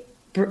think,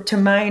 to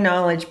my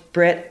knowledge,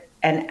 Britt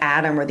and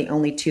Adam were the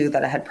only two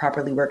that I had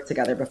properly worked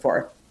together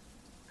before,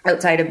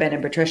 outside of Ben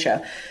and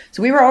Patricia.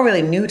 So we were all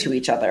really new to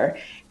each other.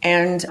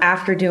 And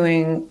after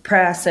doing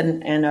press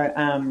and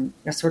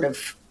a sort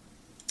of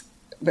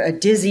a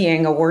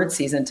dizzying award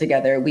season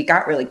together, we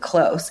got really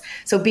close.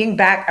 So being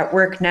back at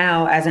work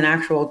now as an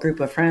actual group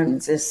of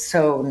friends is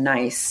so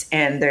nice.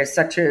 And there's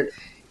such a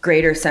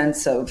greater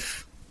sense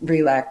of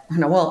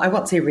I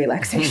won't say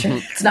relaxation.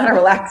 It's not a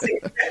relaxing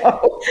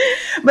show.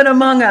 But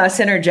among us,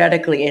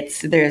 energetically,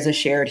 there's a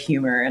shared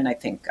humor and I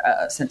think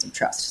a sense of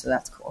trust. So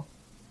that's cool.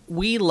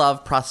 We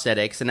love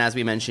prosthetics, and as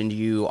we mentioned,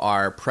 you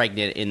are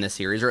pregnant in the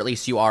series, or at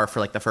least you are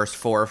for like the first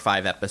 4 or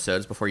 5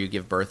 episodes before you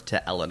give birth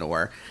to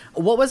Eleanor.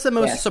 What was the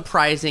most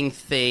surprising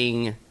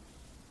thing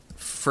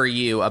for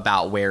you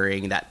about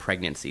wearing that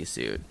pregnancy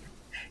suit?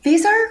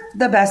 These are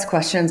the best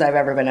questions I've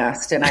ever been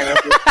asked, and I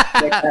really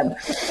like them.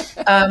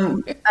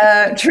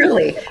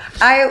 Truly.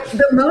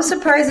 The most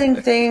surprising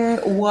thing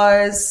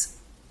was,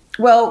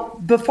 well,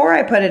 before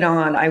I put it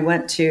on, I'm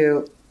at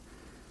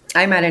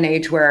an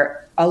age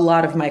where a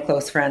lot of my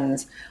close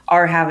friends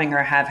are having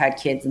or have had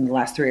kids in the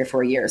last 3 or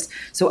 4 years.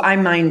 So I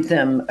mind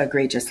them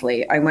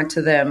egregiously. I went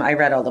to them, I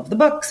read all of the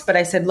books, but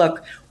I said,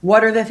 look,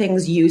 what are the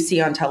things you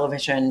see on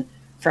television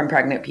from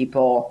pregnant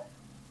people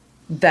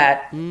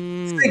that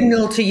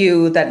signal to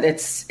you that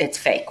it's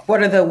fake?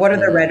 What are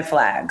the red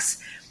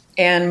flags?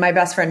 And my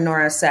best friend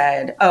Nora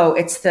said,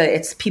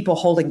 it's people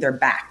holding their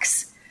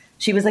backs.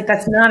 She was like,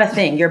 that's not a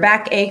thing. Your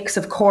back aches,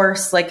 of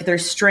course, like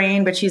there's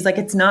strain, but she's like,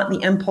 it's not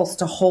the impulse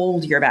to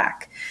hold your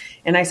back.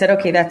 And I said,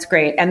 okay, that's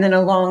great. And then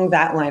along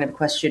that line of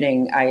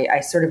questioning,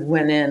 I sort of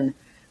went in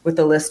with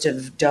a list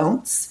of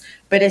don'ts.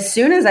 But as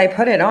soon as I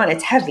put it on,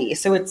 it's heavy.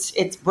 So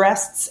it's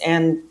breasts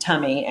and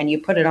tummy, and you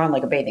put it on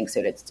like a bathing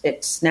suit.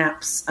 It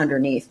snaps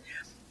underneath.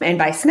 And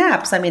by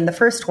snaps, I mean the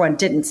first one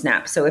didn't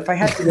snap. So if I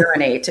had to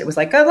urinate, it was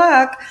like, good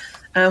luck,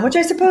 which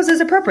I suppose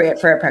is appropriate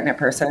for a pregnant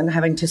person,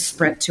 having to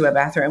sprint to a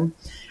bathroom.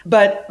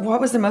 But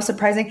what was the most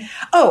surprising?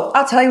 Oh,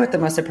 I'll tell you what the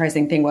most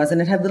surprising thing was,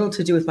 and it had little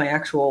to do with my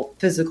actual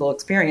physical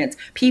experience.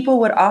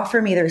 People would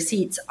offer me their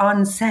seats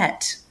on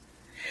set,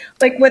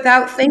 like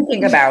without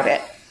thinking about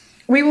it.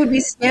 We would be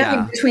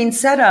standing between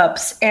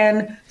setups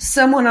and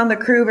someone on the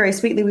crew very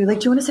sweetly would be like,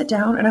 do you want to sit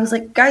down? And I was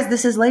like, guys,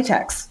 this is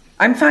latex.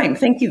 I'm fine.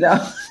 Thank you, though.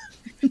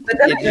 But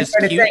then I just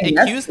started saying,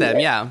 accuse them,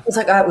 yeah. I was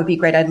like, it would be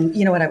great.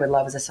 You know what I would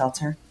love is a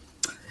seltzer.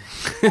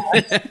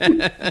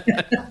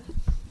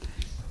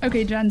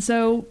 Okay, Jen,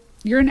 so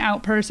you're an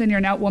out person, you're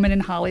an out woman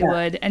in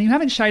Hollywood, and you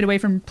haven't shied away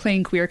from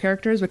playing queer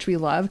characters, which we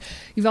love.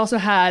 You've also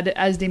had,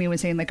 as Damien was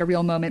saying, like a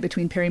real moment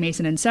between Perry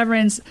Mason and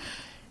Severance.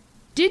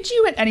 Did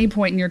you at any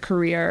point in your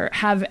career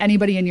have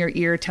anybody in your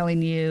ear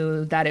telling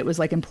you that it was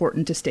like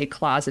important to stay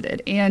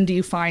closeted? And do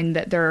you find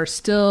that there are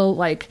still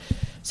like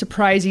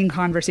surprising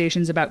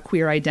conversations about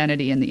queer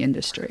identity in the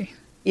industry?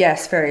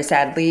 Yes, very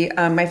sadly.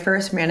 My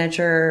first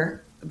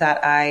manager that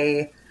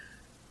I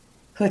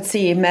let's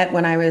see, met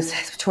when I was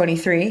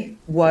 23,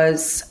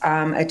 was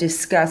a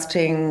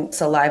disgusting,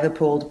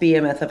 saliva-pooled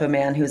behemoth of a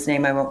man whose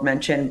name I won't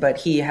mention, but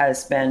he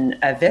has been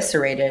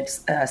eviscerated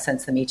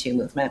since the Me Too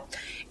movement,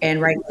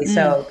 and rightly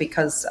so,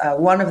 because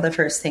one of the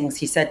first things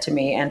he said to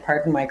me, and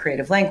pardon my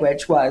creative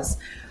language, was,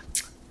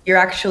 "You're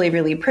actually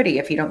really pretty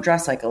if you don't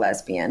dress like a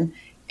lesbian."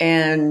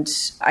 And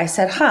I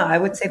said, I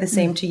would say the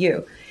same to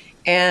you.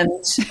 And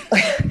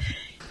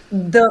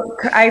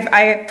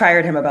I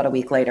fired him about a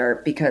week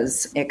later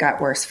because it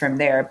got worse from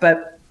there.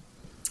 But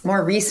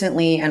more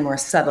recently and more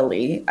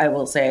subtly, I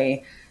will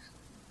say,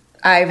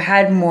 I've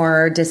had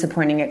more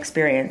disappointing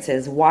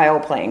experiences while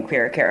playing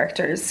queer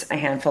characters a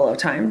handful of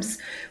times,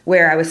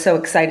 where I was so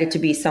excited to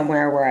be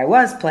somewhere where I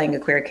was playing a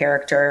queer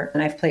character,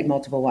 and I've played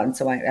multiple ones,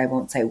 so I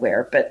won't say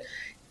where,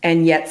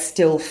 and yet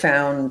still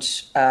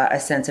found a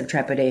sense of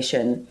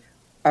trepidation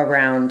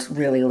around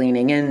really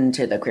leaning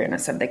into the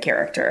queerness of the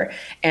character.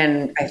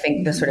 And I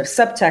think the sort of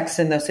subtext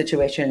in those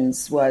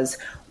situations was,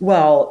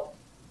 well,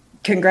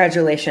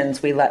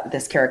 congratulations, we let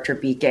this character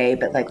be gay,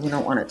 but like, we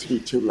don't want it to be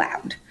too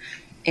loud.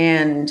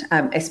 And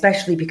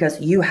especially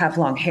because you have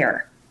long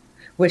hair,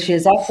 which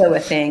is also a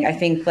thing. I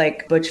think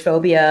like butch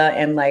phobia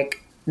and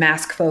like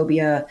mask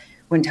phobia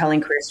when telling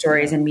queer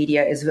stories in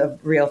media is a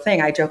real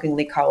thing. I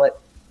jokingly call it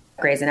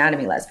Grey's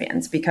Anatomy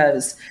lesbians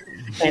because,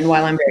 and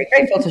while I'm very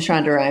grateful to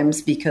Shonda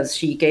Rhimes because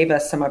she gave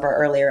us some of our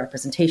earlier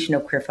representation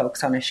of queer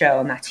folks on a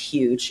show, and that's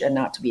huge and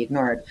not to be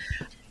ignored,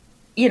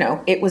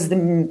 it was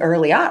the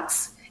early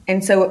aughts.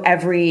 And so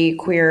every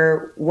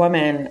queer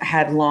woman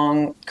had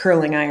long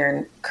curling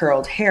iron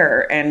curled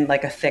hair and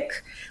like a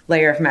thick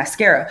layer of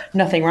mascara.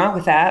 Nothing wrong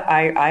with that.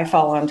 I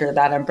fall under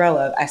that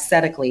umbrella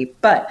aesthetically,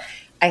 but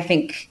I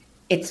think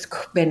it's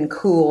been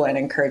cool and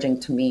encouraging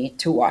to me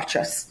to watch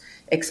us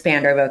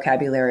expand our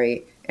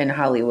vocabulary in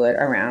Hollywood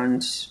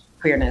around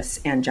queerness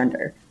and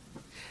gender.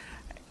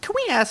 Can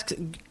we ask,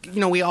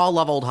 we all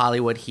love old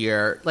Hollywood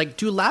here. Like,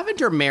 do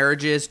lavender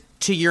marriages,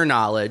 to your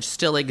knowledge,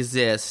 still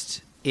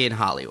exist in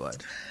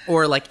Hollywood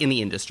or like in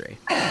the industry?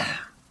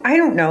 I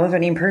don't know of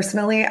any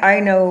personally. I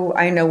know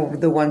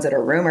the ones that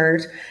are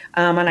rumored.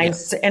 I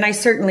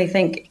certainly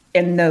think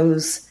in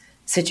those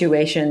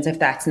situations, if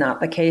that's not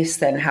the case,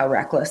 then how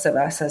reckless of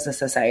us as a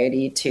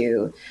society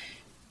to,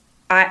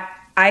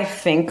 I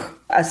think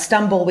a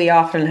stumble we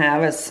often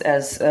have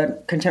as a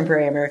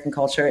contemporary American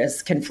culture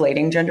is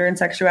conflating gender and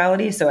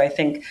sexuality. So I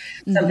think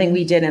something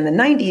we did in the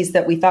 90s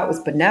that we thought was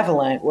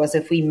benevolent was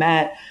if we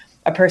met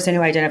a person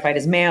who identified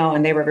as male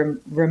and they were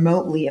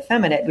remotely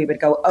effeminate, we would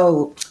go,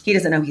 oh, he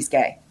doesn't know he's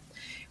gay.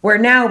 Where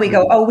now we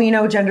go, oh, we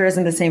know gender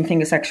isn't the same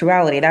thing as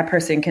sexuality. That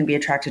person can be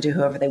attracted to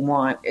whoever they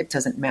want. It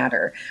doesn't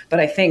matter. But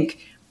I think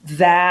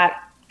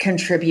that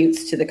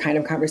contributes to the kind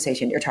of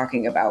conversation you're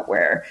talking about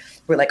where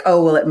we're like,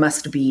 oh, well, it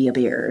must be a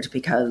beard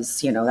because,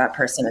 that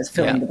person is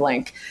filling the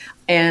blank.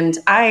 And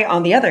I,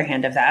 on the other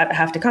hand of that,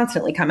 have to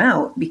constantly come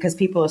out because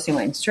people assume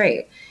I'm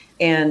straight.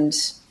 And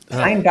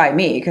fine by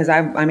me, because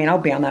I'll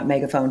be on that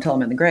megaphone until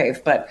I'm in the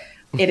grave. But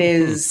it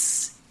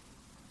is,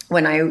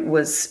 when I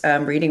was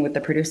reading with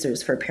the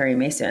producers for Perry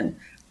Mason,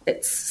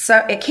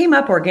 it came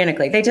up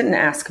organically. They didn't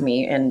ask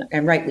me, and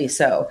rightly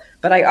so.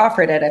 But I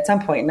offered it at some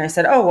point, and I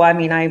said, oh, well,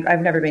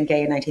 I've never been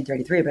gay in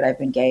 1933, but I've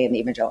been gay in the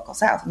evangelical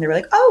South. And they were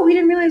like, oh, we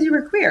didn't realize you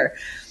were queer.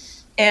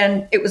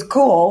 And it was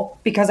cool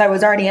because I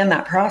was already in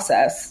that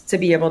process to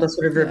be able to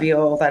sort of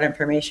reveal that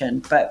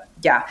information. But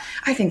yeah,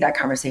 I think that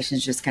conversation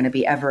is just going to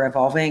be ever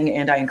evolving.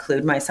 And I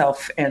include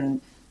myself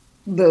in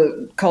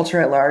the culture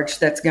at large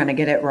that's going to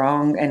get it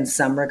wrong in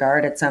some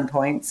regard at some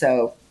point.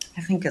 So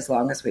I think as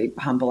long as we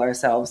humble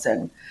ourselves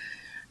and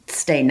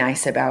stay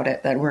nice about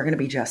it, then we're going to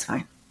be just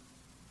fine.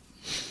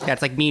 Yeah,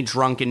 it's like me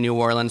drunk in New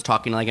Orleans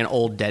talking to like an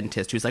old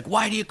dentist who's like,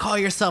 why do you call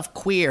yourself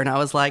queer? And I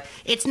was like,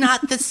 it's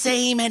not the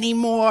same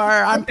anymore.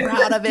 I'm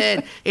proud of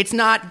it. It's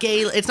not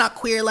gay. It's not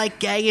queer like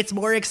gay. It's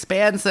more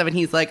expansive. And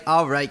he's like,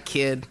 all right,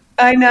 kid.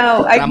 I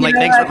know. And I'm like,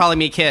 thanks for calling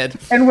me kid.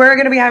 And we're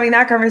going to be having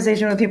that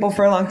conversation with people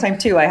for a long time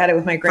too. I had it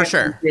with my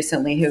grandparents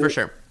recently who,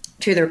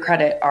 to their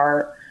credit,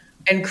 are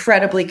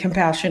incredibly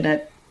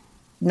compassionate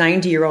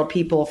 90-year-old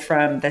people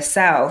from the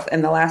South.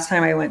 And the last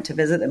time I went to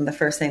visit them, the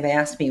first thing they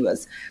asked me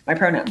was my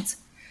pronouns.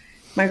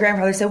 My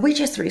grandfather said, we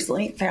just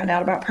recently found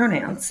out about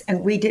pronouns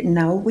and we didn't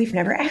know. We've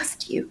never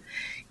asked you.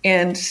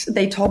 And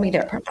they told me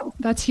their pronouns.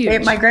 That's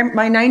huge. My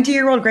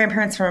 90-year-old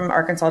grandparents from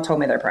Arkansas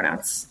told me their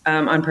pronouns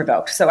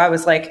unprovoked. So I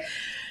was like,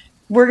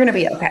 we're going to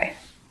be okay.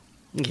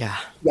 Yeah,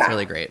 it's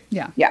really great.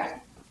 Yeah.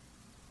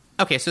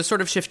 Okay, so sort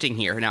of shifting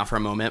here now for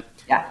a moment.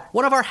 Yeah.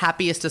 One of our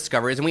happiest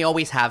discoveries, and we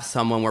always have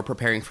some when we're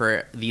preparing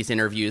for these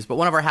interviews, but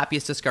one of our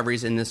happiest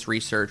discoveries in this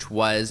research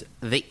was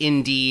the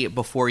indie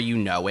Before You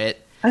Know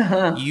It.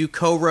 Uh-huh. You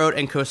co-wrote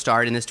and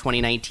co-starred in this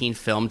 2019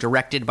 film,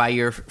 directed by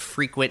your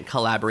frequent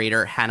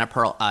collaborator, Hannah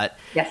Pearl Utt.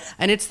 Yes.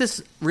 And it's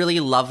this really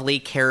lovely,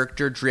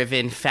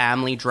 character-driven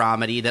family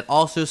dramedy that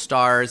also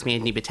stars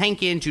Mandy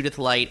Patinkin, Judith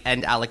Light,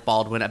 and Alec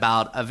Baldwin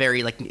about a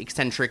very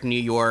eccentric New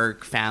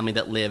York family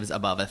that lives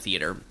above a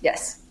theater.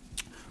 Yes.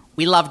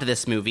 We loved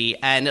this movie,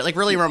 and it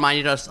really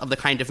reminded us of the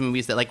kind of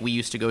movies that we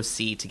used to go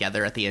see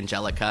together at the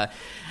Angelica.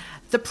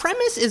 The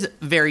premise is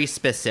very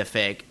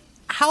specific.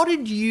 How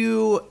did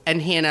you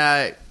and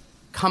Hannah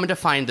come to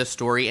find the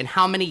story, and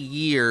how many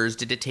years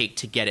did it take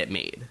to get it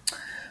made?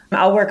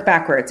 I'll work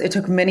backwards. It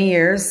took many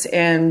years,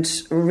 and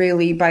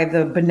really by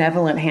the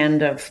benevolent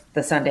hand of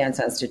the Sundance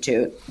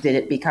Institute did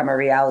it become a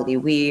reality.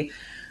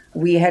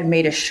 We had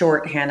made a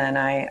short, Hannah and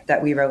I,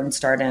 that we wrote and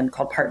starred in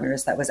called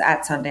Partners that was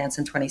at Sundance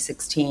in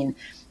 2016.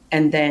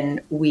 And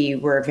then we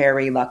were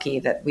very lucky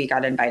that we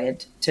got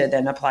invited to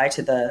then apply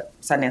to the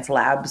Sundance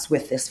Labs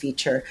with this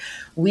feature.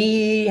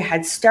 We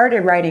had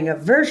started writing a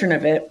version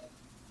of it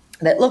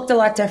that looked a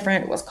lot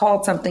different, was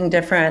called something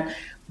different,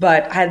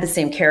 but had the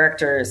same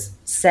characters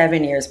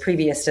 7 years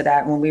previous to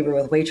that when we were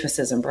with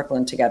Waitresses in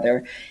Brooklyn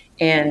together.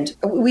 And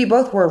we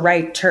both were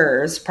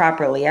writers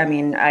properly. I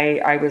mean,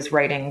 I was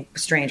writing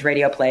strange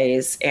radio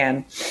plays,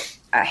 and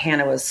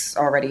Hannah was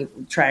already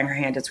trying her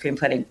hand at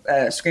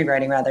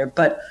screenwriting,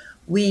 but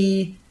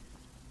we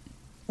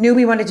knew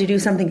we wanted to do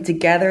something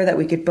together that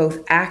we could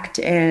both act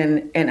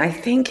in. And I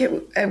think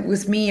it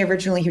was me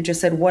originally who just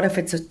said, what if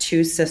it's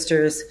two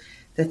sisters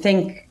that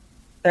think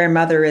their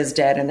mother is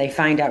dead and they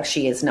find out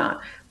she is not?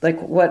 Like,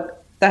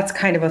 that's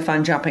kind of a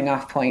fun jumping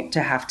off point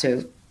to have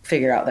to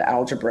figure out the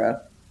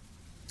algebra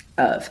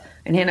of.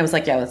 And Hannah was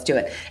like, yeah, let's do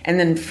it. And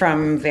then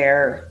from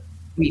there,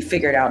 we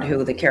figured out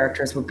who the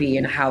characters would be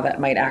and how that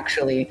might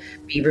actually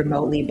be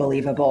remotely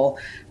believable.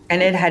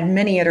 And it had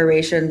many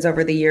iterations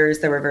over the years.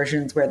 There were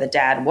versions where the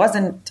dad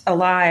wasn't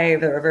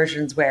alive. There were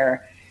versions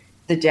where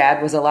the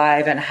dad was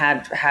alive and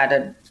had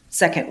a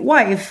second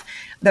wife.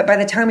 But by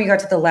the time we got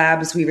to the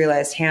labs, we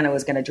realized Hannah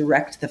was going to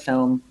direct the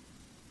film.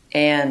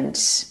 And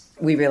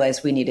we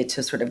realized we needed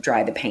to sort of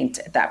dry the paint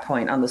at that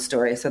point on the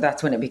story. So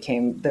that's when it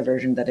became the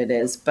version that it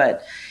is.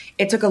 But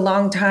it took a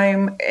long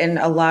time and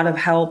a lot of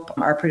help.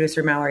 Our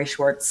producer, Mallory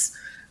Schwartz,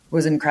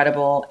 was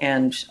incredible.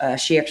 And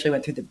she actually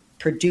went through the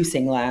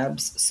producing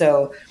labs.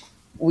 So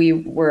we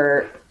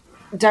were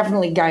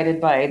definitely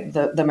guided by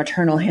the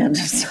maternal hand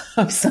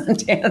of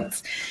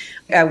Sundance.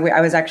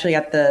 I was actually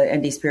at the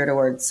Indie Spirit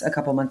Awards a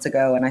couple months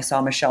ago, and I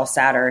saw Michelle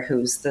Satter,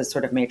 who's the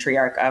sort of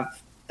matriarch of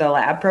the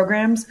lab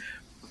programs.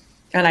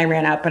 And I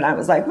ran up and I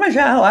was like,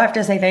 Michelle, I have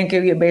to say thank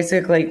you. You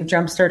basically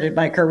jump-started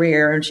my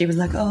career. And she was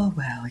like, oh,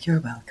 well,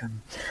 you're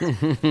welcome.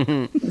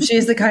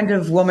 She's the kind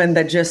of woman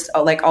that just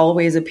like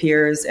always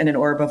appears in an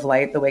orb of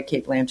light the way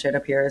Cate Blanchett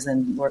appears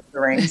in Lord of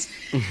the Rings.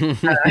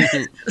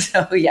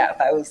 So yeah,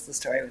 that was the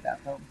story with that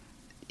film.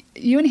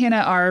 You and Hannah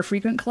are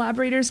frequent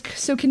collaborators.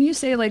 So can you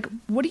say, like,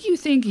 what do you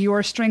think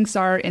your strengths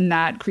are in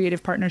that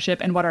creative partnership,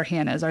 and what are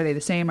Hannah's? Are they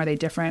the same? Are they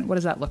different? What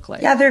does that look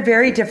like? Yeah, they're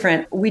very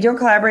different. We don't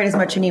collaborate as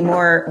much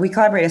anymore. We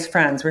collaborate as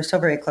friends. We're still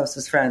very close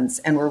as friends,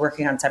 and we're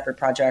working on separate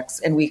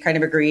projects. And we kind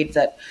of agreed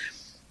that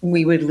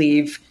we would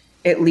leave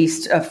at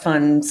least a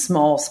fun,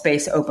 small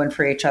space open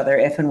for each other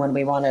if and when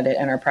we wanted it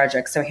in our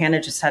projects. So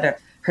Hannah just had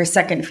her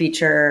second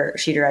feature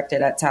she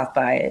directed at South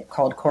by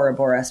called Cora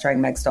Bora,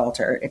 starring Meg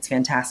Stalter. It's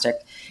fantastic.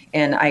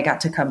 And I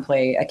got to come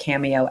play a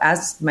cameo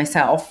as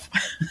myself.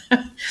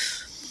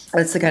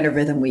 That's the kind of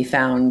rhythm we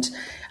found.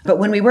 But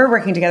when we were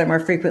working together more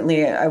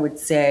frequently, I would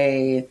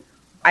say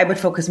I would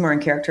focus more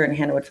on character and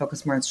Hannah would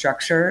focus more on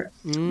structure.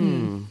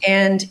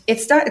 And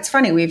it's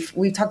funny.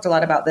 We've talked a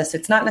lot about this.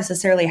 It's not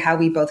necessarily how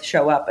we both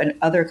show up in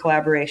other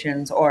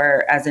collaborations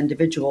or as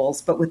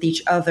individuals, but with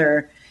each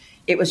other,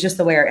 it was just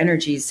the way our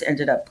energies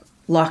ended up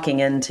locking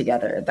in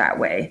together that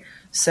way.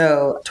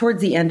 So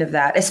towards the end of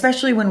that,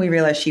 especially when we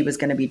realized she was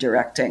going to be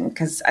directing,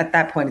 because at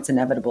that point it's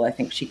inevitable. I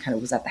think she kind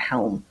of was at the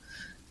helm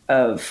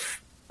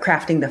of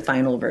crafting the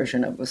final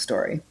version of the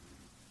story.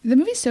 The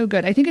movie's so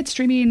good. I think it's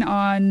streaming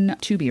on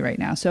Tubi right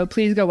now, so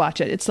please go watch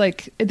it. It's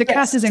like, the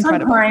cast is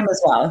incredible. On Prime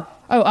as well.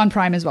 Oh, on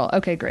Prime as well.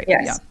 Okay, great.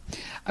 Yes. Yeah.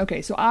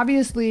 Okay, so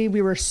obviously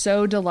we were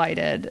so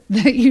delighted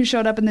that you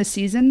showed up in the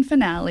series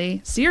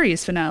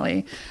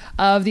finale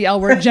of the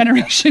L Word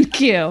Generation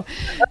Q.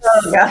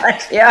 Oh,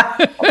 gosh, yeah.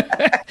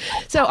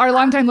 So our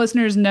longtime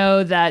listeners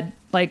know that,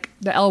 like,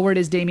 the L Word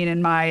is Damien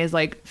and Mai's,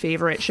 like,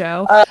 favorite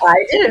show.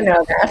 I didn't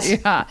know that.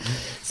 Yeah.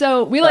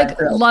 So we, like,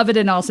 love it,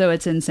 and also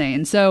it's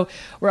insane. So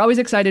we're always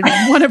excited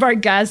when one of our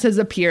guests has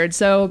appeared.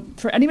 So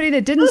for anybody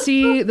that didn't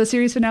see the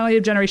series finale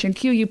of Generation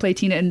Q, you play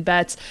Tina and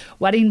Bet's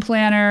wedding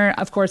planner,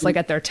 of course, like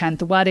at their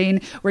 10th wedding,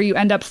 where you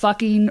end up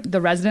fucking the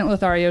resident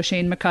Lothario,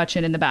 Shane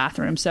McCutcheon, in the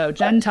bathroom. So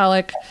Jen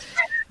Tullock,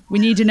 we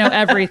need to know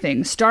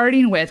everything,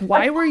 starting with,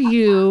 why were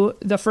you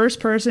the first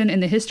person in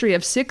the history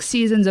of 6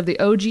 seasons of the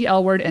OG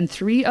L Word and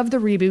 3 of the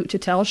reboot to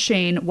tell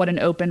Shane what an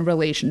open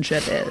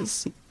relationship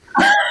is?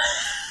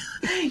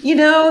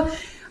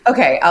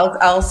 Okay,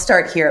 I'll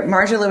start here.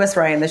 Marja Lewis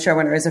Ryan, the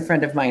showrunner, is a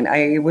friend of mine.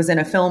 I was in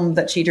a film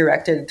that she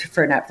directed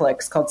for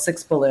Netflix called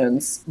Six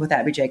Balloons with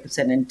Abby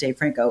Jacobson and Dave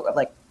Franco,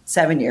 like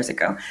 7 years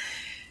ago.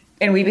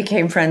 And we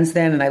became friends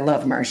then, and I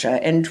love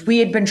Marcia. And we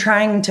had been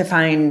trying to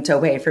find a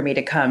way for me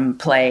to come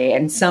play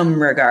in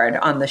some regard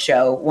on the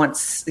show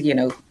once,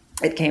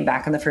 it came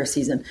back in the first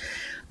season.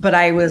 But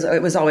it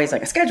was always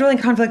like a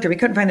scheduling conflict, or we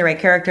couldn't find the right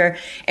character.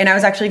 And I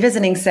was actually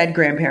visiting said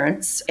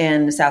grandparents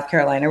in South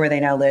Carolina, where they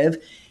now live.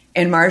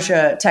 And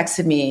Marcia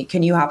texted me,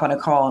 can you hop on a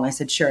call? And I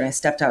said, sure. And I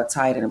stepped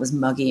outside and it was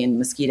muggy and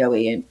mosquito-y.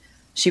 And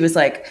she was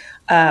like,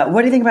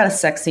 what do you think about a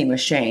sex scene with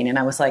Shane? And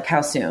I was like,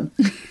 how soon?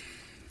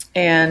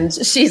 And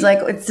she's like,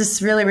 it's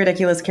this really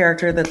ridiculous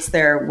character that's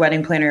their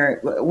wedding planner.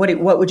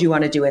 What would you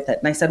want to do with it?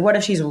 And I said, what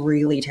if she's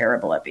really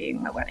terrible at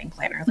being a wedding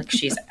planner? Like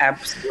she's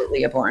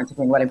absolutely abhorrent at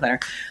being a wedding planner.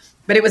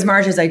 But it was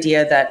Marge's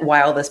idea that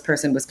while this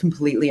person was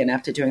completely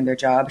inept at doing their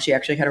job, she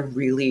actually had a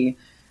really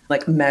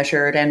like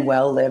measured and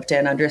well lived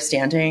in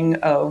understanding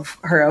of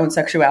her own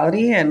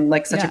sexuality and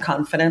like such a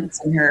confidence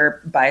in her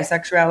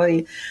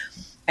bisexuality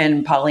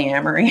and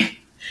polyamory.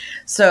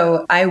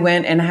 So I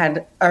went and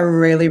had a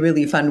really,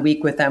 really fun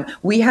week with them.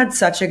 We had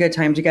such a good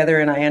time together,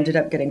 and I ended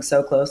up getting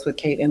so close with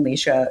Kate and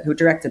Leisha, who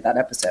directed that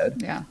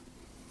episode,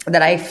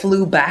 that I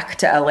flew back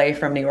to LA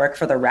from New York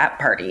for the wrap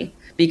party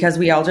because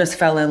we all just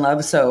fell in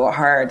love so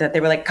hard that they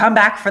were like, come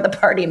back for the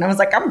party. And I was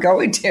like, I'm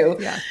going to.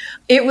 Yeah.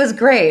 It was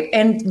great.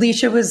 And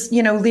Leisha was,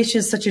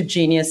 Leisha's such a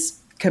genius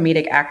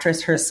comedic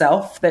actress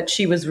herself that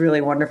she was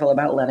really wonderful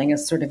about letting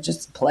us sort of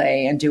just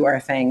play and do our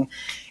thing.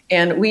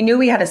 And we knew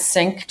we had a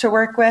sync to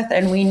work with,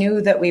 and we knew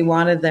that we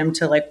wanted them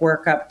to like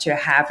work up to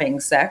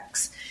having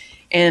sex.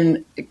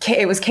 And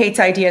it was Kate's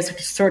idea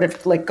to sort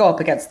of like go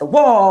up against the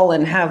wall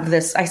and have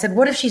this. I said,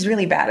 what if she's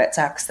really bad at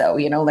sex though?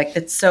 Like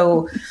that's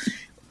so,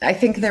 I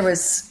think there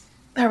was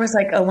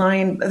like a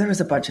line, there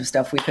was a bunch of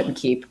stuff we couldn't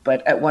keep.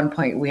 But at one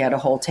point we had a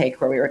whole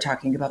take where we were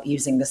talking about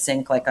using the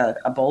sink like a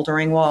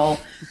bouldering wall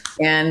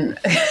and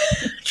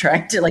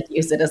trying to like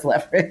use it as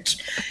leverage.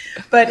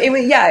 But it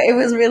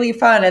was really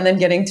fun. And then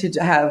getting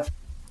to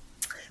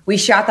we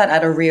shot that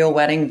at a real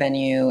wedding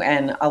venue,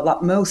 and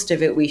most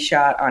of it we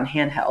shot on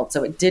handheld.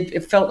 So it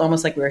felt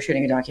almost like we were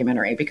shooting a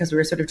documentary because we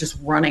were sort of just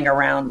running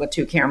around with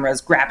two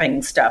cameras,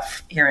 grabbing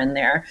stuff here and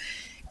there.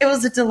 It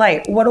was a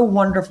delight. What a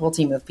wonderful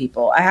team of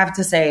people. I have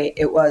to say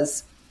it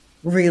was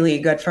really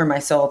good for my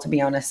soul to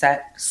be on a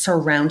set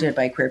surrounded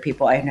by queer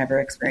people. I had never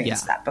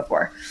experienced that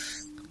before.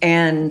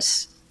 And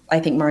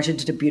I think Marcia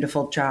did a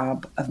beautiful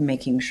job of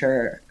making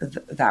sure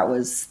that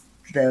was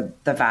the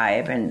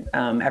vibe,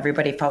 and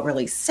everybody felt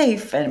really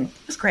safe, and it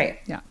was great.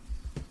 Yeah.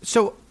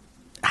 So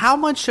how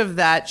much of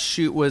that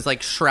shoot was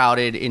like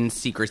shrouded in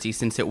secrecy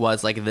since it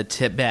was like the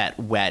Tibet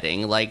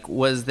wedding? Like,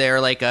 was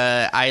there like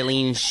a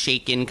Eileen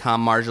Shaken,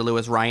 Marja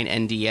Lewis,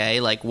 Ryan NDA?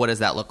 Like, what does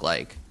that look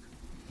like?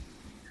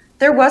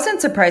 There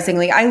wasn't,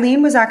 surprisingly.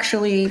 Eileen was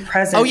actually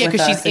present. Oh yeah,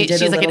 because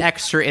she's like an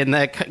extra in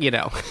the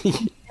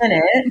in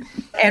it.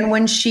 And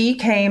when she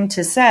came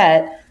to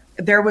set,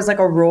 there was like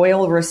a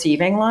royal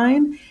receiving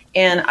line.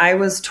 And I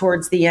was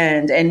towards the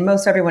end, and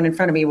most everyone in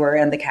front of me were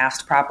in the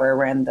cast proper,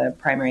 were in the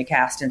primary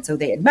cast. And so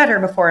they had met her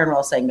before and were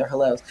all saying their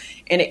hellos.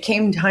 And it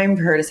came time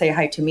for her to say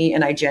hi to me,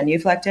 and I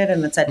genuflected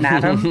and then said,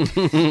 madam.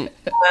 And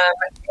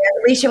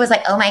Alicia was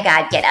like, oh my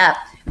God, get up.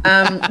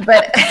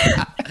 But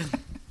I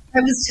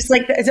was just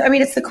like, I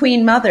mean, it's the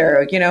Queen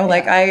Mother,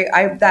 like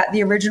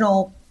the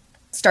original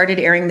started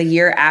airing the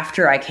year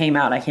after I came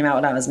out. I came out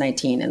when I was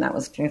 19, and that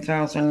was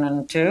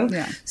 2002.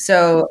 Yeah.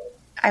 So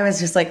I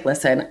was just like,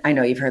 listen, I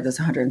know you've heard this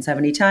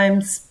 170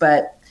 times,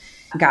 but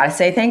I gotta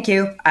say thank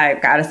you.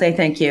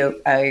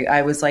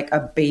 I was like a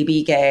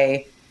baby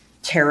gay,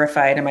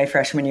 terrified in my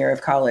freshman year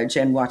of college,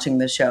 and watching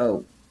the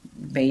show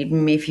made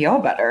me feel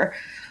better.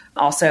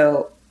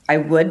 Also, I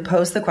would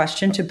pose the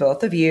question to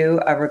both of you,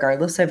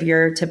 regardless of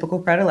your typical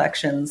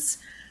predilections.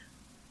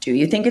 Do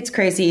you think it's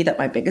crazy that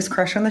my biggest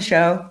crush on the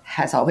show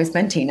has always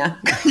been Tina?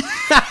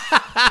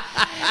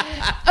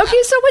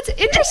 Okay, so what's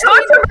interesting? It's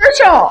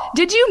controversial.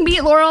 Did you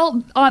meet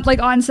Laurel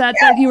on set?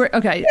 Yes. That you were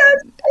okay.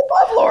 Yes, I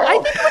love Laurel. She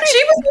was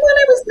the one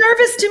I was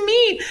nervous to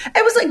meet.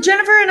 It was like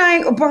Jennifer and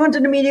I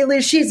bonded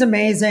immediately. She's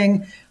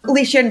amazing.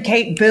 Alicia and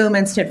Kate, boom,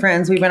 instant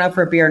friends. We went out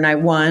for a beer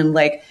night one.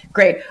 Like,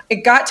 great.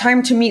 It got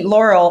time to meet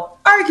Laurel,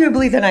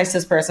 arguably the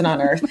nicest person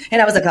on earth.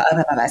 And I was like,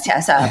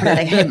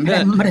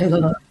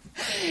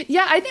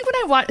 yeah, I think when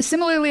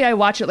I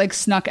watch it like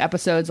snuck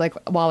episodes like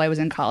while I was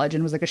in college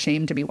and was like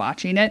ashamed to be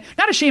watching it.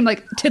 Not ashamed,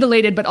 like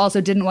titillated, but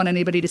also didn't want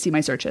anybody to see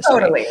my search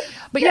history. Totally.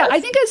 But yeah, I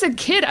think as a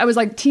kid, I was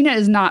like, Tina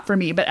is not for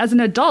me. But as an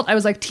adult, I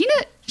was like, Tina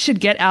should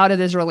get out of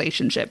this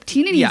relationship.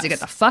 Tina needs to get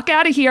the fuck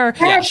out of here.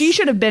 Yes. She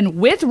should have been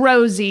with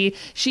Rosie.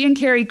 She and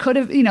Carrie could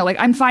have,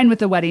 I'm fine with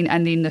the wedding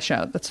ending the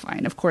show. That's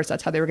fine. Of course,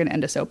 that's how they were going to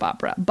end a soap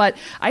opera. But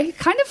I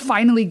kind of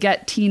finally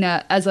get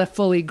Tina as a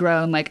fully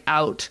grown, like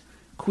out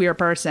queer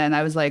person.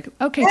 I was like,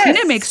 okay, yes.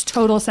 Tina makes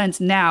total sense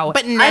now.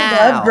 But now,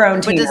 I love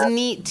grown Tina. But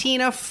does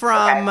Tina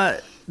from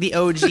the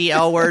OG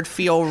L Word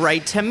feel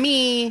right to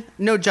me?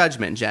 No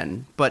judgment,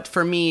 Jen. But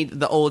for me,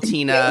 the old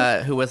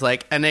Tina who was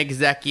like an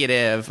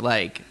executive,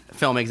 like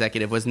film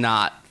executive, was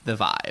not the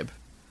vibe.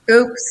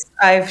 Oops,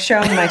 I've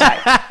shown my type.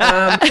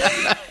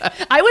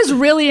 I was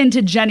really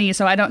into Jenny,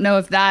 so I don't know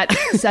if that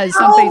says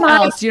something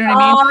else. You know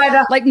what I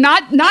mean? Like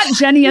not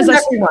Jenny as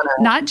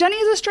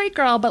a straight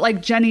girl, but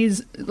like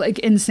Jenny's like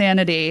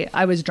insanity.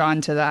 I was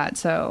drawn to that.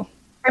 So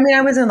I mean,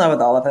 I was in love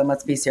with all of them.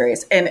 Let's be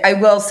serious. And I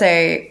will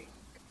say,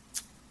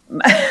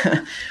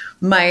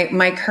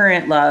 my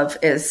current love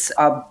is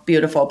a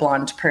beautiful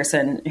blonde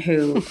person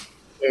who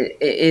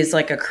is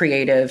like a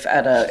creative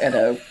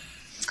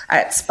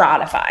at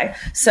Spotify.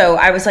 So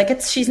I was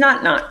like, she's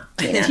not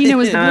Tina. Tina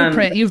was the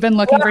blueprint. You've been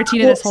looking for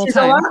Tina this whole time.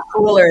 She's a lot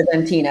cooler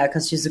than Tina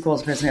because she's the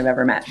coolest person I've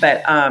ever met.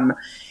 But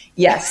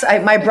yes,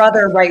 my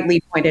brother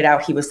rightly pointed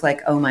out, he was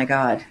like, oh my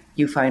God,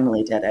 you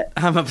finally did it.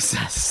 I'm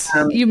obsessed.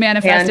 You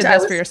manifested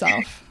this for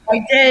yourself.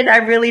 I did. I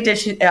really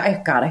did.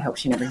 God, I hope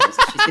she never hears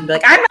it. She's going to be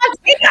like, I'm not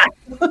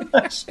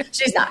Tina.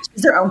 She's not.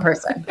 She's her own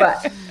person.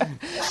 But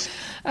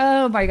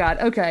oh my God.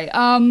 Okay.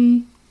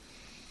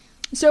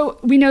 So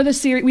we know the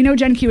series. We know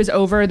Gen Q is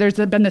over. There's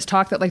been this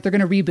talk that like they're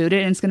going to reboot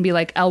it and it's going to be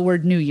like L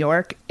Word New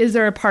York. Is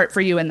there a part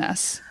for you in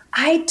this?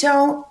 I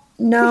don't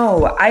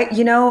know. I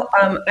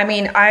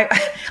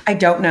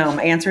don't know.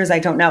 My answer is I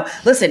don't know.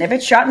 Listen, if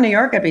it's shot in New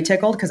York, I'd be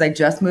tickled because I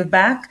just moved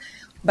back.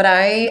 But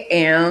I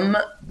am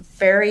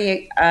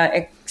very.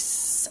 I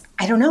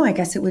don't know. I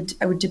guess it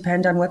would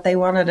depend on what they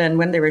wanted and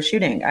when they were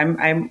shooting.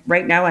 I'm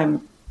right now.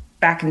 I'm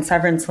back in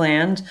Severance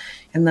land,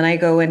 and then I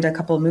go into a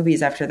couple of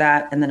movies after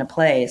that, and then a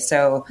play.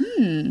 So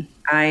it'll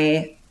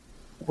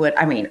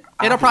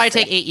probably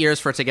take 8 years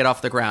for it to get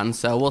off the ground.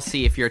 So we'll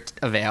see if you're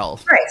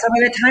availed. Right. So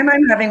by the time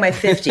I'm having my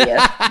 50th,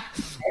 I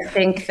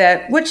think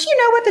that, which,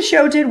 what the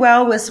show did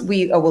well was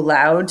we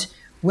allowed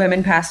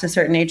women past a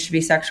certain age to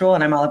be sexual,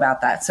 and I'm all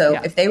about that.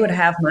 So if they would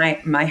have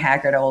my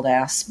haggard old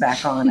ass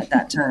back on at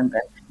that time,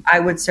 but I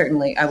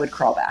would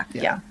crawl back.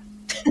 Yeah.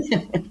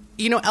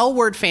 L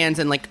Word fans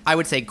and I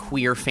would say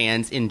queer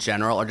fans in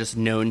general are just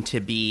known to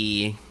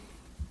be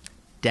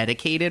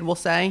dedicated, we'll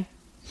say.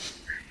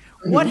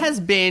 Mm-hmm. What has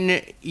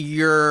been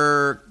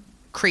your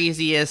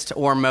craziest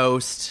or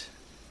most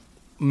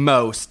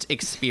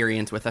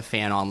experience with a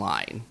fan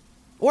online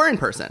or in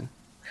person?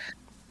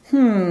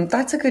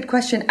 That's a good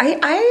question.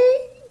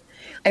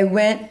 I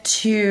went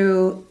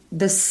to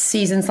the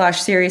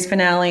season/series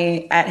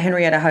finale at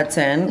Henrietta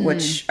Hudson,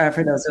 which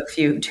for those of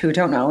you who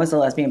don't know is a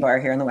lesbian bar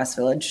here in the West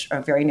Village,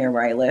 very near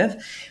where I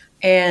live.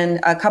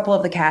 And a couple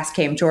of the cast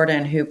came.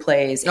 Jordan, who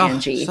plays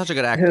Angie. Such a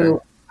good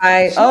actor.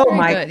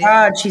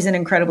 God, she's an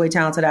incredibly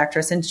talented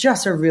actress and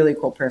just a really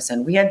cool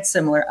person. We had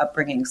similar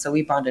upbringing, so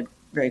we bonded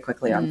very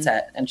quickly on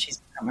set, and she's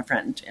become a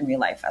friend in real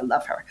life. I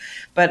love her.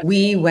 But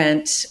we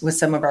went with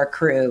some of our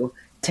crew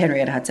to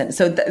Henrietta Hudson.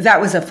 So that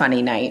was a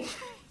funny night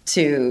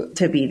to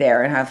be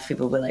there and have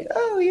people be like,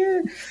 oh,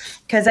 you're,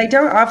 because I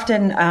don't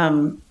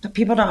often,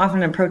 people don't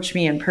often approach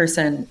me in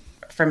person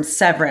from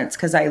Severance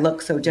because I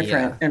look so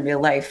different in real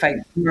life. I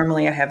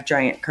have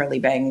giant curly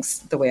bangs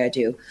the way I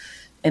do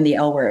in the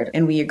L Word.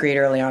 And we agreed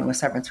early on with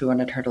Severance, we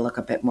wanted her to look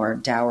a bit more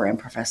dour and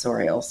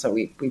professorial. So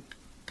we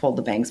pulled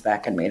the bangs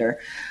back and made her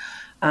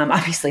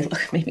obviously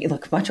made me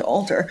look much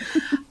older.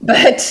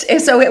 But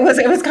so it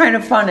was kind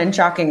of fun and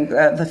shocking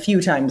the few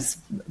times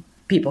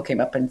people came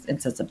up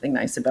and said something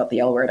nice about the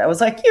L Word. I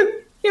was like,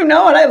 you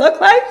know what I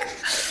look like?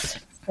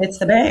 It's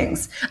the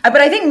bangs. But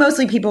I think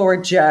mostly people were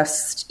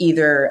just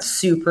either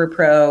super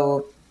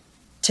pro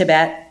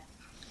Tibet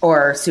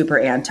or super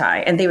anti.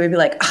 And they would be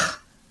like,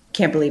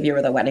 can't believe you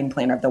were the wedding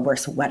planner of the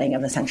worst wedding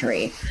of the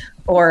century,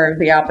 or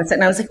the opposite.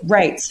 And I was like,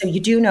 right. So you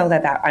do know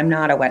that I'm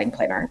not a wedding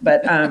planner,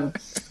 but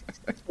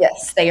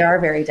yes, they are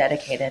very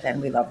dedicated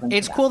and we love them.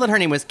 It's cool that her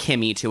name was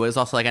Kimmy too. It was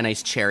also like a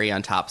nice cherry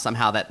on top.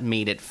 Somehow that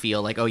made it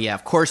feel like, oh yeah,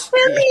 of course.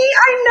 Kimmy,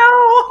 I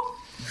know.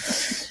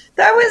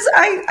 That was,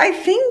 I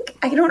think,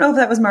 I don't know if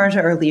that was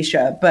Marja or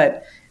Alicia,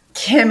 but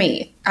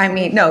Kimmy,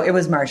 no, it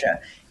was Marja.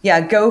 Yeah,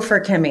 go for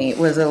Kimmy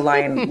was a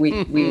line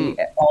we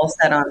all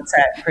said on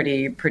set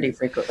pretty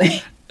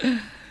frequently.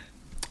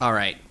 All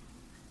right,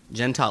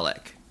 Jen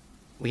Tullock,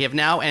 we have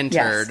now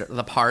entered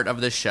the part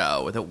of the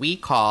show that we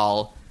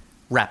call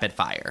Rapid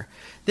Fire.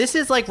 This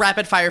is like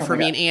rapid fire for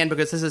me and Anne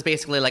because this is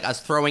basically like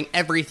us throwing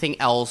everything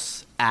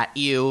else at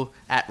you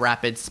at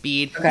rapid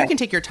speed. Okay. You can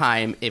take your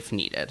time if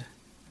needed.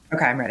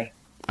 Okay, I'm ready.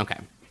 Okay.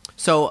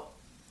 So,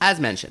 as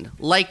mentioned,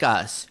 like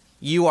us,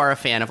 you are a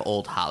fan of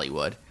old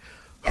Hollywood.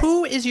 Yes.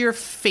 Who is your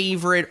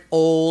favorite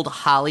old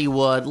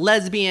Hollywood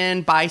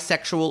lesbian,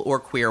 bisexual, or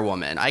queer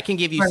woman? I can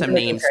give you some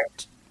names.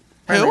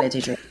 Marlena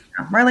Dietrich.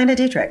 Marlena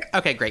Dietrich.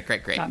 Okay, great.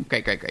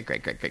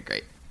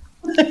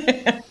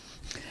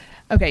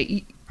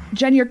 Okay,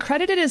 Jen, you're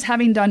credited as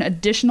having done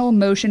additional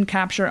motion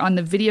capture on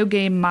the video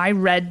game My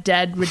Red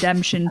Dead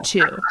Redemption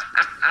 2.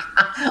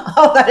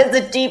 Oh, that is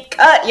a deep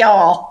cut,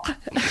 y'all.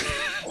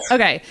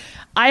 Okay,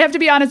 I have to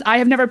be honest, I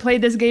have never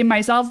played this game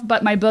myself,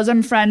 but my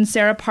bosom friend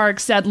Sarah Park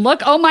said,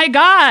 look, oh my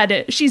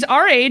God, she's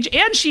our age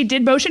and she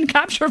did motion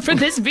capture for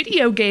this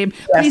video game.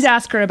 Yes. Please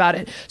ask her about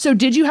it. So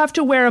did you have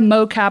to wear a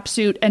mocap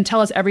suit and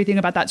tell us everything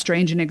about that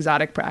strange and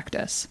exotic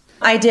practice?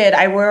 I did.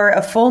 I wore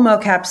a full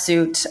mocap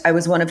suit. I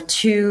was one of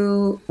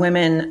 2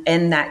 women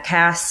in that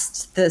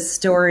cast. The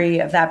story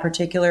of that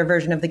particular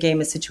version of the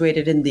game is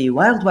situated in the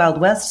Wild,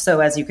 Wild West. So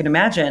as you can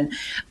imagine,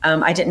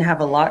 I didn't have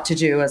a lot to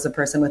do as a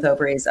person with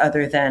ovaries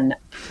other than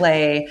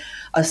play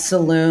a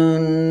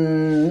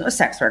saloon, a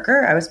sex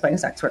worker. I was playing a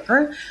sex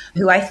worker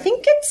who I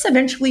think gets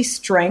eventually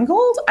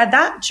strangled.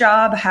 That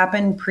job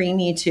happened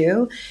pre-Me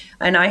Too.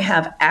 And I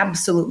have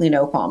absolutely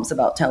no qualms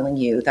about telling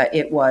you that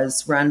it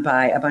was run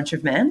by a bunch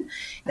of men.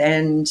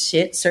 And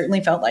it certainly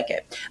felt like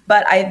it.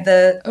 But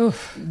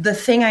the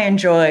thing I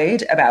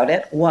enjoyed about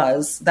it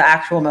was the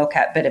actual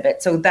mocap bit of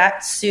it. So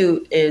that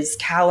suit is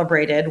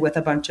calibrated with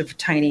a bunch of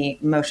tiny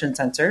motion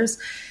sensors.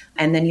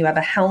 And then you have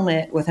a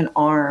helmet with an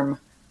arm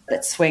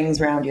that swings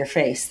around your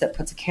face, that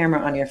puts a camera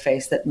on your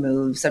face that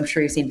moves. I'm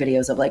sure you've seen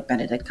videos of like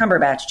Benedict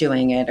Cumberbatch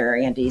doing it, or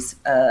Andy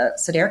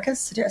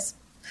Sedaris,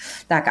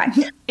 that guy.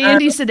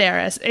 Andy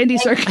Sedaris. Andy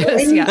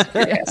Serkis, yeah.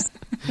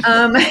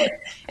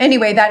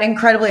 Anyway, that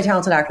incredibly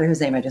talented actor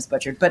whose name I just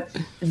butchered. But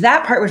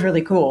that part was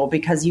really cool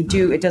because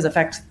it does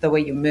affect the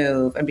way you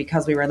move. And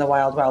because we were in the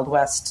Wild Wild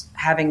West,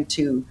 having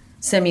to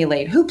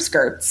simulate hoop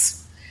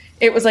skirts,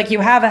 it was like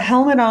you have a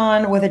helmet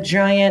on with a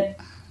giant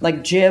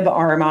like jib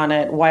arm on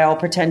it while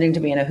pretending to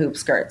be in a hoop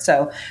skirt.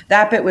 So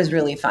that bit was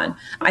really fun.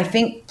 I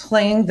think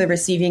playing the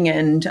receiving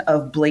end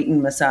of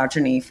blatant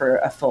misogyny for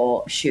a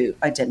full shoot,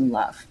 I didn't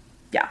love.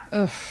 Yeah.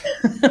 Ugh,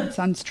 that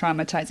sounds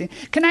traumatizing.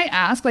 Can I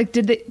ask, like,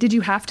 did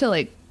you have to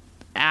like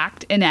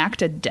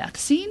enact a death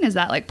scene? Is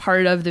that like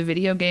part of the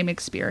video game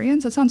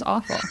experience? That sounds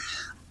awful.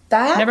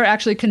 That never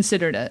actually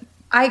considered it.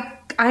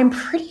 I'm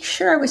pretty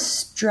sure I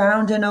was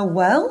drowned in a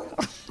well.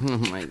 Oh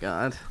my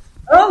God.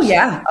 Oh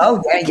yeah.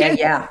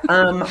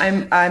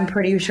 I'm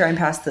pretty sure I'm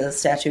past the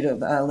statute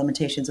of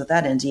limitations with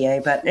that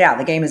NDA, but yeah,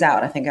 the game is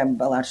out. I think I'm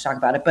allowed to talk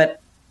about it.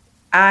 But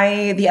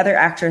the other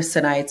actress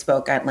and I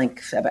spoke at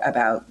length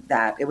about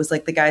that. It was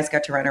like the guys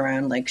got to run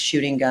around like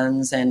shooting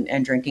guns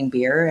and drinking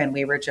beer, and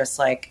we were just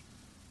like,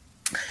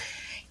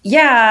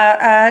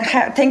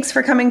 yeah, thanks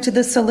for coming to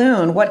the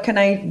saloon. What can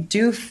I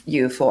do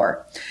you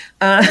for?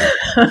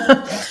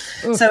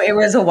 So it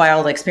was a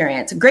wild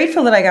experience.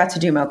 Grateful that I got to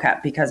do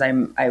mocap because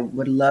I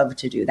would love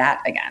to do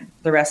that again.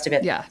 The rest of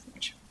it. Yeah.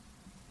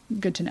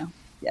 Good to know.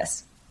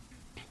 Yes.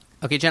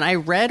 Okay, Jen, I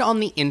read on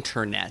the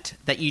internet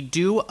that you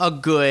do a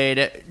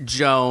good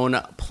Joan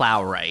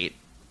Plowright.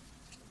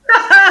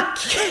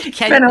 It's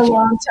been a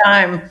long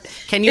time.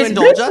 Can you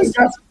indulge us?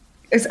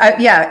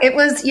 It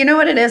was, you know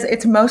what it is?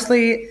 It's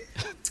mostly,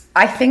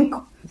 I think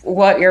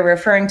what you're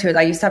referring to is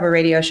I used to have a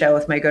radio show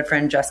with my good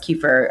friend Jess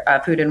Kiefer,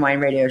 a food and wine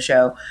radio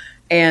show.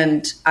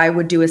 And I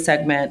would do a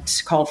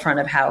segment called Front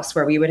of House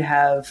where we would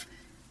have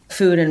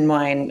food and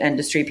wine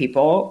industry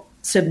people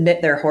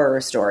submit their horror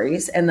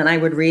stories. And then I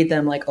would read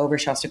them like over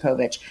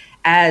Shostakovich.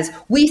 As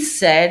we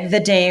said,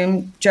 the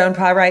Dame Joan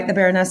Plowright, the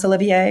Baroness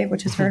Olivier,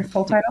 which is her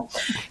full title.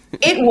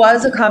 It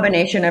was a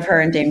combination of her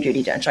and Dame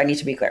Judi Dench. I need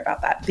to be clear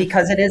about that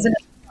because it isn't.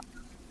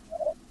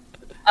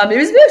 It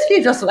was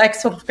basically just like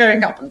sort of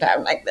going up and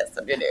down like this,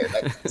 and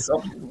like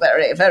sort of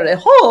very, very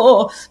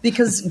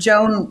because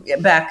Joan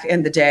back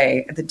in the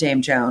day, the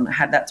Dame Joan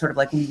had that sort of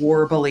like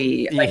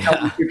warbly, like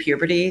helping through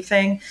puberty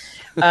thing.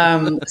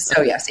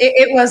 So yes,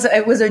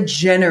 it was a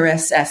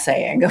generous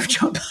essaying of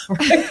Joan.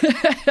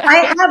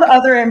 I have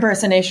other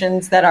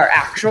impersonations that are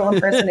actual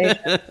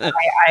impersonations.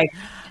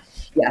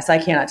 I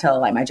cannot tell a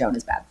lie. My Joan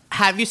is bad.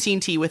 Have you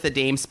seen Tea with a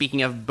Dame?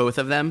 Speaking of both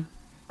of them.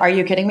 Are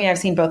you kidding me? I've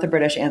seen both the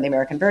British and the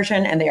American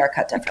version, and they are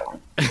cut differently.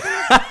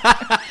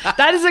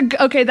 That is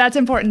okay. That's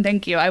important.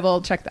 Thank you. I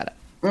will check that out.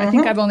 Mm-hmm. I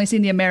think I've only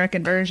seen the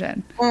American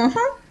version.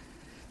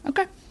 Mm-hmm.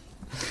 Okay.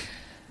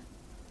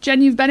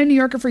 Jen, you've been a New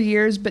Yorker for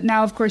years, but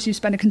now, of course, you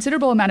spend a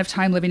considerable amount of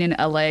time living in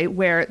LA,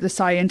 where the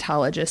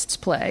Scientologists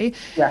play.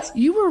 Yes.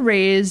 You were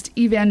raised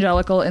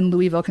evangelical in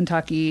Louisville,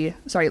 Kentucky.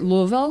 Sorry,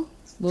 Louisville?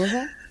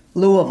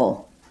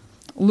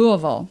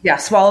 Yeah,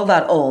 swallow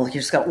that O. You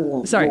just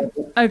go, sorry.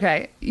 Louisville.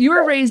 Okay. You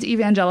were raised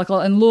evangelical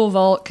in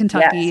Louisville,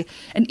 Kentucky,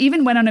 and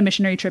even went on a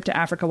missionary trip to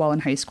Africa while in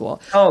high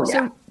school. Oh,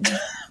 yeah.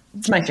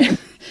 It's my jam.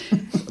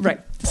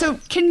 Right. So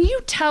can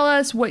you tell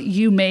us what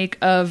you make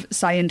of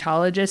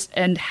Scientologists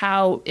and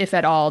how, if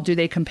at all, do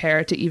they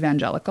compare to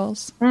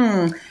evangelicals?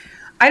 I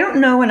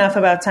don't know enough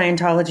about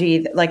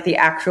Scientology, like the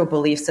actual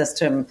belief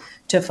system,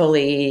 to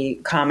fully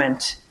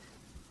comment.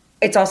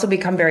 It's also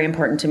become very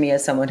important to me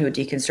as someone who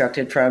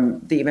deconstructed from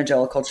the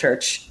evangelical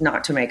church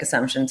not to make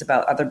assumptions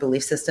about other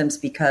belief systems,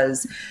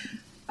 because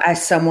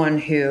as someone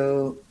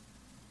who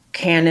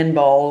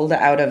cannonballed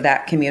out of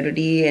that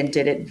community and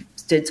did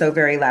so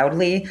very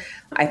loudly,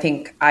 I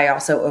think I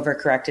also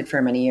overcorrected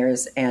for many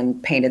years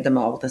and painted them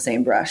all with the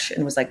same brush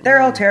and was like,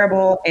 they're all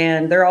terrible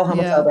and they're all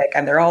homophobic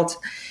and they're all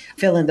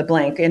fill in the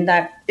blank. And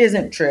that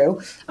isn't true.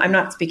 I'm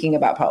not speaking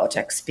about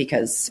politics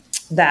because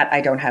that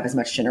I don't have as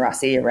much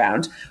generosity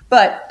around.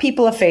 But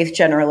people of faith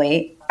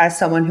generally, as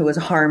someone who was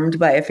harmed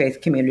by a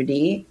faith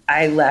community,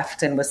 I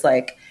left and was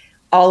like,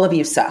 all of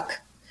you suck.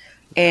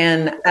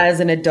 And as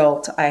an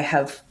adult, I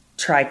have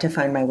tried to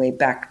find my way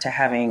back to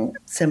having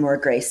similar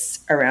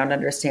grace around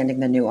understanding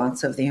the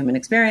nuance of the human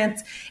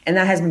experience. And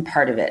that has been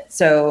part of it.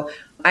 So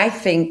I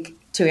think,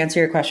 to answer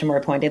your question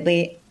more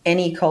pointedly,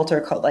 any cult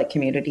or cult-like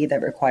community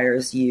that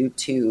requires you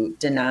to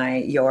deny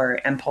your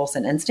impulse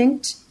and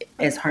instinct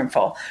is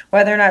harmful.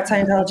 Whether or not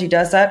Scientology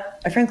does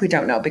that, I frankly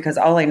don't know, because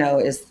all I know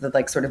is the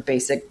like sort of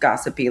basic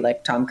gossipy,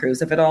 like Tom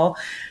Cruise of it all.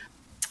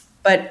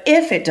 But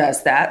if it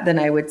does that, then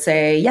I would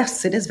say,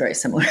 yes, it is very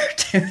similar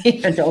to the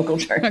evangelical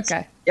church.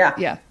 Okay. Yeah.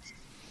 Yeah.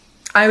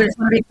 I would just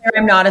want to be clear,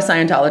 I'm not a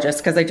Scientologist,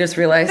 because I just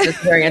realized at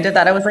the very end of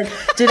that, I was like,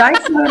 did I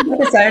sound like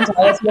a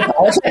Scientologist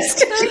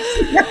apologist?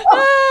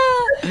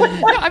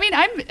 No, I mean,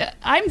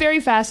 I'm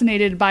very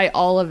fascinated by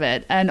all of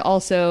it. And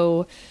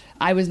also,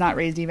 I was not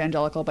raised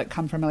evangelical, but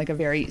come from like a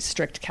very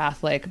strict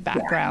Catholic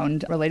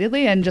background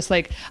relatedly. And just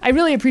like, I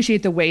really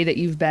appreciate the way that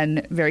you've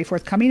been very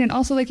forthcoming. And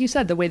also, like you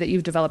said, the way that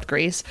you've developed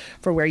grace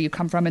for where you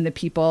come from and the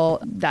people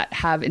that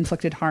have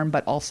inflicted harm,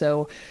 but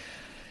also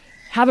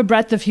have a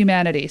breadth of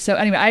humanity. So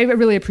anyway, I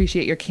really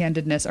appreciate your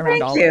candidness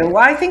around all of it. Well,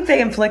 I think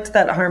they inflict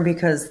that harm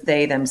because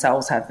they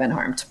themselves have been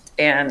harmed.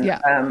 And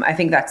I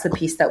think that's the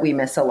piece that we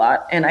miss a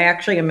lot. And I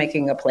actually am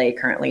making a play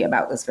currently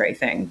about this very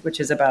thing, which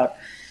is about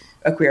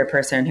a queer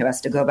person who has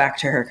to go back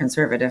to her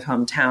conservative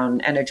hometown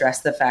and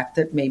address the fact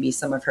that maybe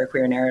some of her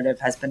queer narrative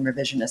has been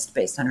revisionist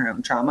based on her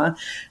own trauma,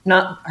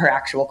 not her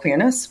actual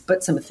queerness,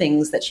 but some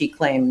things that she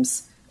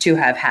claims to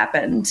have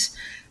happened.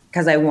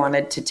 Because I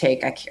wanted to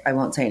take, I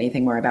won't say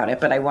anything more about it,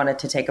 but I wanted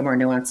to take a more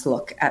nuanced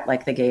look at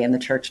like the gay and the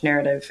church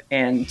narrative.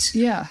 And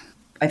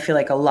I feel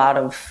like a lot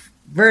of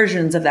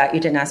versions of that, you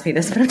didn't ask me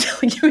this, but I'm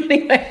telling you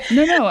anyway.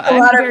 No, a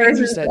lot of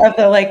versions of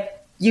the like,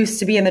 used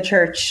to be in the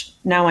church,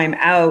 now I'm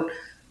out,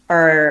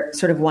 are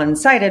sort of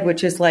one-sided,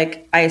 which is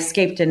like, I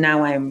escaped and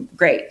now I'm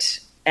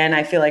great. And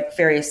I feel like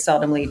very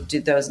seldomly do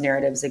those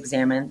narratives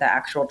examine the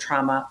actual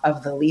trauma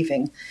of the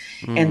leaving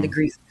and the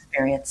grief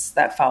experience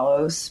that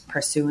follows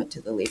pursuant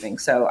to the leaving.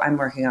 So I'm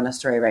working on a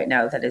story right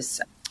now that is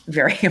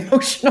very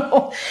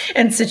emotional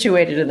and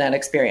situated in that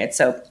experience.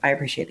 So I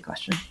appreciate the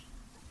question.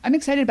 I'm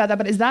excited about that,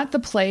 but is that the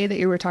play that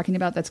you were talking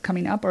about that's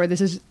coming up, or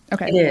this is,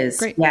 okay. It is.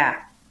 Great. Yeah.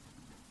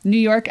 New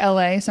York,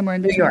 LA, somewhere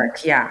in between? New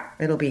York. Yeah.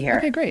 It'll be here.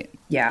 Okay, great.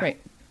 Yeah. Great.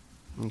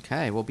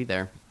 Okay, we'll be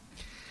there.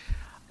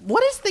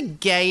 What is the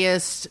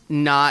gayest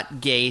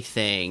not gay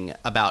thing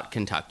about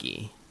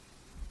Kentucky?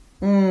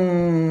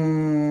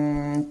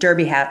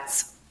 Derby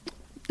hats.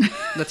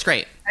 That's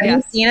great. Have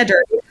you seen a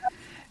derby hat?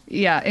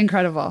 Yeah,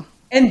 incredible.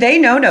 And they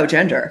know no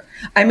gender.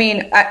 I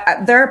mean,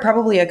 there are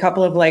probably a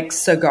couple of like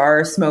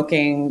cigar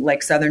smoking,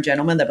 like Southern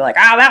gentlemen that be like,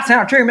 "Oh, that's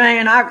not true,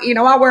 man.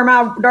 I wear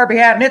my derby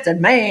hat and it's a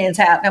man's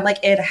hat." And I'm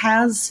like, it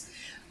has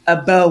a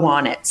bow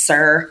on it,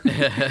 sir.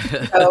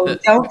 So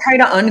don't try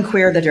to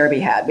unqueer the derby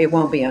hat. It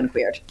won't be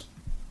unqueered.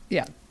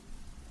 Yeah.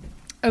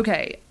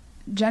 Okay.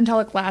 Jen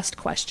Tullock, last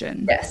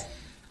question. Yes.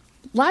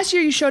 Last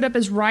year, you showed up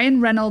as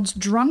Ryan Reynolds'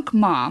 drunk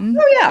mom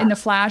in the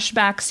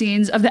flashback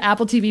scenes of the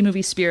Apple TV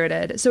movie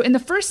Spirited. So in the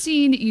first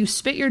scene, you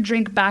spit your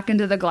drink back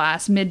into the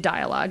glass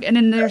mid-dialogue. And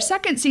in their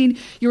second scene,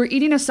 you were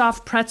eating a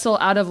soft pretzel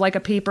out of like a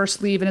paper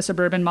sleeve in a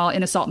suburban mall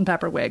in a salt and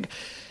pepper wig.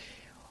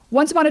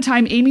 Once upon a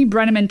time, Amy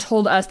Brenneman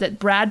told us that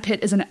Brad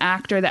Pitt is an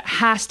actor that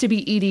has to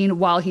be eating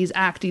while he's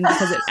acting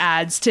because it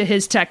adds to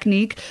his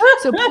technique.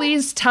 So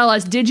please tell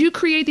us, did you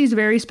create these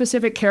very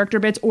specific character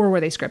bits or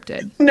were they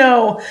scripted?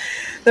 No,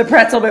 the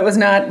pretzel bit was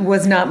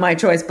not my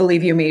choice,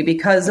 believe you me,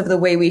 because of the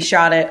way we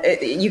shot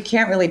it. You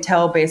can't really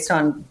tell based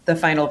on the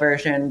final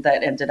version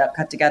that ended up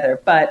cut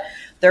together. But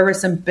there were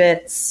some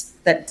bits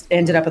that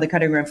ended up on the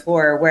cutting room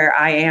floor where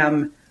I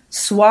am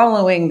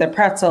swallowing the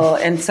pretzel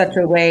in such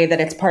a way that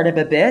it's part of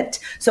a bit.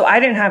 So I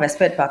didn't have a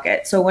spit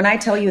bucket. So when I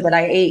tell you that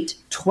I ate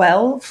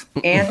 12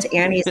 Aunt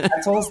Annie's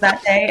pretzels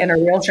that day in a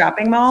real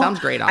shopping mall. Sounds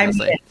great,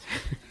 honestly. I mean,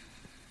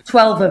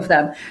 12 of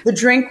them. The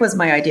drink was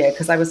my idea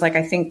because I was like,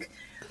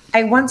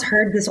 I once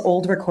heard this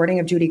old recording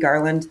of Judy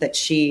Garland that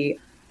she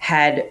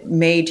had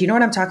made. Do you know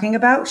what I'm talking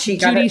about?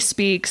 Judy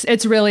Speaks.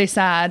 It's really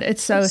sad.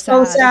 It's so sad.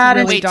 So sad.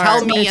 It's really Wait, dark.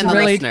 tell me it's and the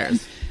really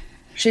listeners.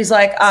 She's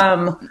like,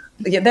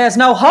 there's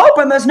no hope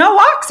and there's no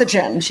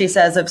oxygen, she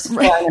says, of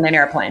flying in an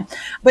airplane.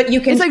 But you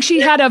can. It's like she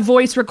had a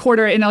voice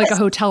recorder in like a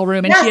hotel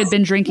room and she had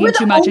been drinking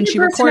too much and she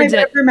records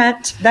it. Ever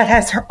met that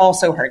has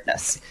also heard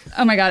this.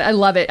 Oh my God, I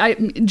love it.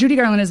 Judy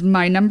Garland is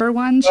my number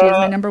one. She is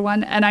my number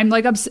one. And I'm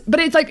like, but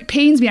it's like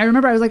pains me. I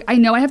remember I was like, I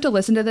know I have to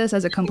listen to this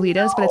as a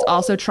completist, but it's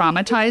also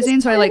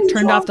traumatizing. So I like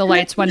turned off the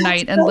lights one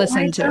night and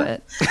listened to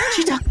it.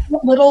 She talks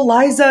about little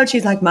Liza.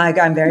 She's like,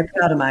 I'm very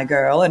proud of my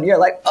girl. And you're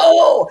like,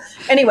 oh.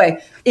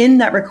 Anyway, in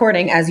that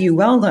recording, as you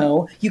well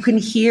know, you can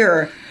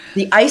hear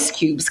the ice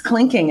cubes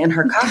clinking in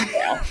her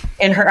cocktail.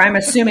 And I'm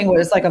assuming it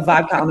was like a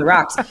vodka on the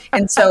rocks.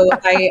 And so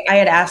I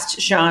had asked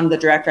Sean, the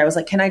director, I was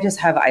like, can I just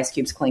have ice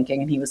cubes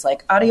clinking? And he was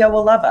like, audio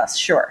will love us.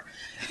 Sure.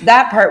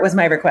 That part was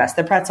my request.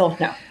 The pretzel,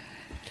 no.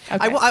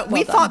 Okay,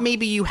 we thought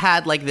maybe you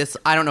had like this,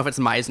 I don't know if it's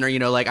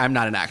Meisner, like I'm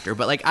not an actor,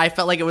 but like I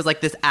felt like it was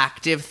like this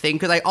active thing.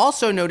 Because I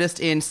also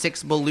noticed in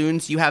Six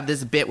Balloons, you have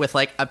this bit with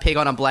like a pig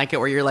on a blanket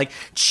where you're like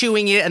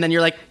chewing it and then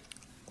you're like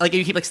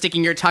you keep like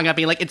sticking your tongue up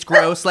being like, it's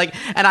gross. Like,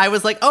 and I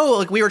was like, oh,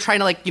 like we were trying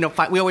to like,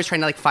 we always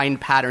trying to like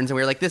find patterns and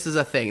we were like, this is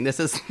a thing.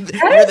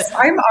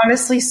 I'm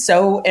honestly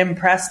so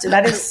impressed.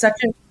 That is such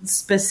a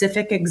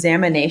specific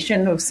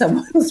examination of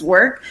someone's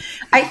work.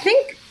 I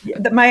think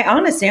that my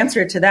honest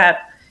answer to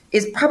that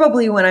is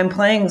probably when I'm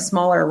playing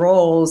smaller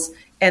roles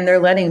and they're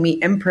letting me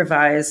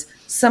improvise.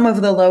 Some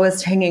of the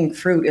lowest hanging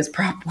fruit is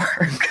prop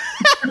work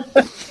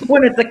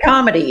when it's a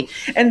comedy.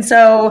 And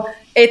so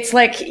it's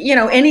like,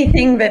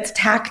 anything that's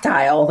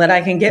tactile that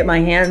I can get my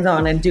hands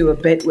on and do a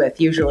bit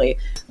with usually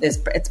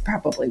it's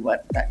probably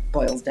what that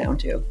boils down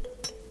to.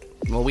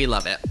 Well, we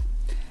love it.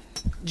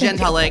 Jen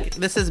Tullock,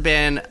 this has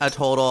been a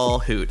total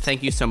hoot.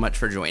 Thank you so much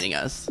for joining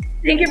us.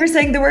 Thank you for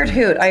saying the word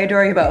hoot. I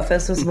adore you both.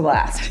 This was a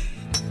blast.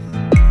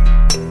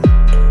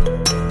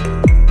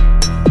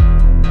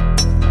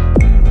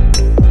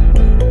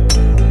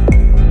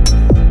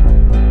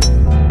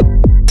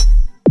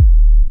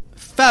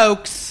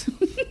 Folks,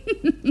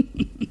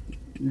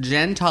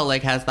 Jen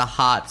Tullock has the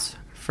hots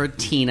for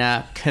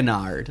Tina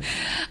Kennard.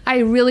 I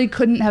really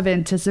couldn't have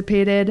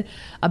anticipated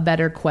a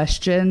better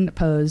question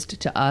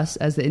posed to us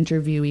as the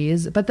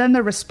interviewees, but then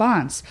the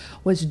response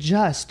was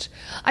just,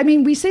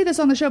 we say this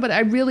on the show, but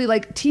I really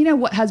like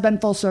Tina has been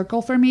full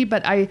circle for me,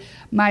 but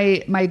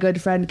my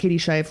good friend Katie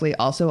Shifley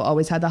also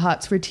always had the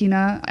hots for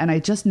Tina, and I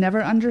just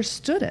never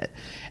understood it.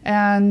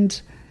 And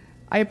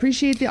I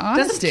appreciate the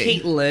honesty.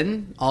 Doesn't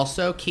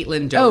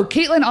Caitlin Doe? Oh,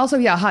 Caitlin also,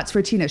 hots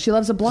for Tina. She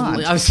loves a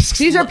blonde.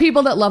 These are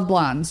people that love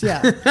blondes,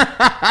 yeah.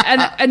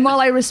 and while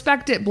I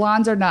respect it,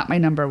 blondes are not my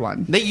number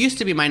one. They used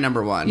to be my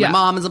number one. Yeah. My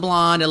mom is a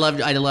blonde. I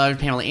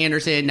loved Pamela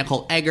Anderson,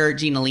 Nicole Eggert,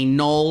 Gina Lee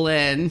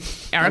Nolan,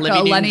 Erica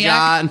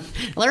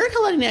Leniak. Erica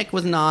Leniak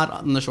was not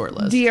on the short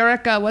list.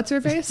 D'Erica, what's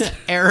her face?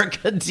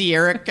 Erica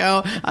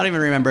D'Erico. I don't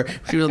even remember.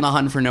 She was on the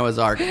hunt for Noah's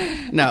Ark.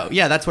 No,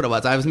 yeah, that's what it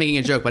was. I was making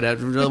a joke, but it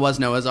really was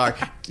Noah's Ark.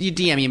 You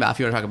DM me about if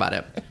you want to talk about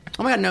it.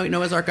 Oh my God,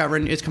 Noah's Ark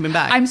is coming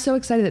back. I'm so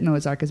excited that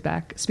Noah's Ark is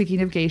back.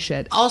 Speaking of gay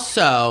shit.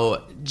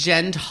 Also,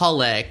 Jen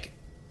Tullock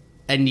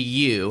and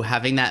you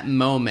having that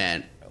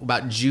moment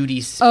about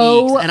Judy Speaks.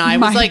 Oh, and I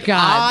was like, God.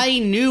 I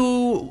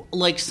knew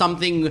like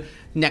something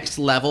next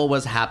level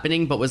was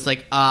happening, but was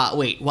like,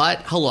 wait, what?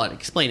 Hold on,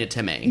 explain it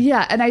to me.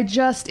 Yeah, and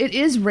it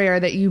is rare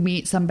that you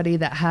meet somebody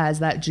that has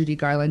that Judy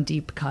Garland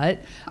deep cut.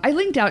 I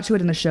linked out to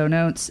it in the show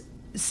notes.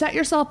 Set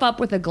yourself up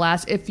with a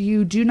glass. If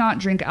you do not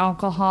drink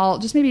alcohol,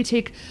 just maybe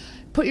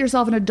put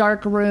yourself in a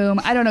dark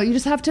room. I don't know. You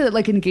just have to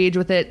engage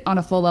with it on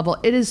a full level.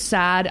 It is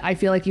sad. I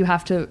feel like you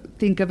have to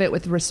think of it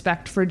with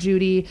respect for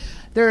Judy.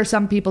 There are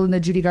some people in the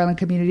Judy Garland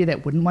community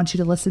that wouldn't want you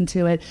to listen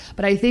to it,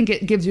 but I think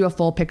it gives you a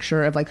full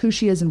picture of who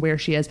she is and where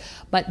she is.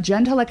 But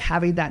Jen Tullock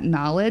having that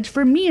knowledge,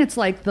 for me, it's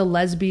like the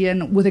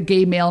lesbian with a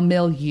gay male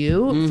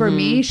milieu. Mm-hmm. For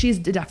me, she's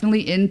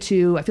definitely I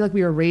feel like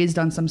we were raised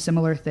on some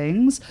similar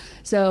things.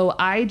 So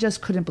I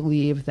just couldn't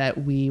believe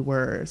that we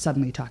were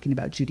suddenly talking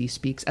about Judy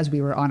Speaks as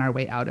we were on our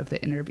way out of the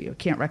interview.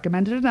 Can't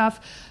recommend it enough.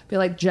 I feel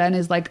like Jen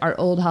is like our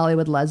old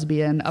Hollywood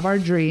lesbian of our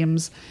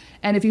dreams.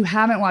 And if you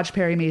haven't watched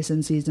Perry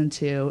Mason season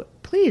 2,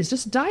 please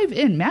just dive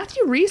in.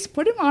 Matthew Rhys,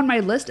 put him on my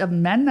list of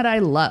men that I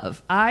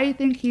love. I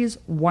think he's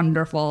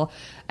wonderful,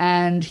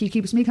 and he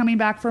keeps me coming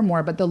back for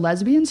more. But the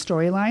lesbian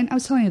storyline, I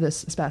was telling you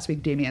this past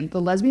week, Damien,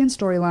 the lesbian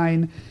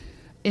storyline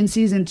in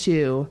season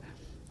 2,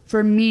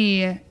 for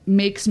me,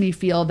 makes me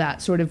feel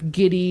that sort of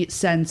giddy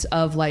sense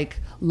of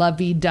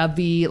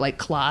lovey-dovey,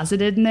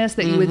 closetedness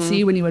that you would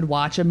see when you would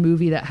watch a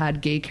movie that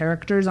had gay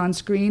characters on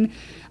screen,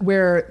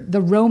 where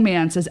the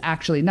romance is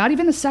actually not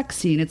even a sex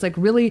scene. It's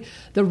really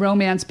the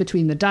romance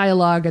between the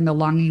dialogue and the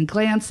longing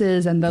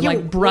glances and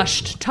the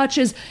brushed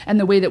touches and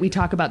the way that we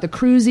talk about the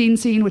cruising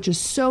scene, which is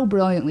so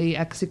brilliantly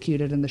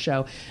executed in the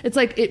show. It's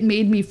it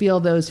made me feel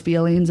those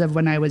feelings of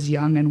when I was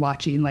young and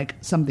watching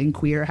something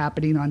queer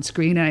happening on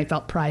screen, and I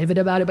felt private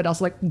about it, but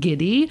also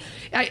giddy.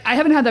 I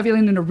haven't had that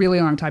feeling in a really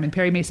long time, and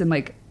Perry Mason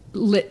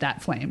lit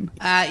that flame.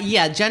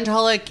 Jen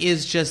Tullock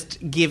is just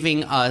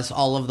giving us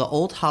all of the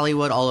old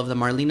Hollywood, all of the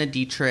Marlena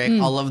Dietrich,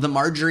 all of the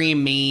Marjorie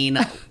Main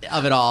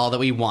of it all that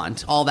we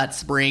want, all that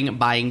spring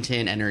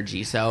Byington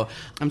energy. So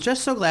I'm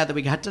just so glad that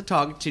we got to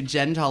talk to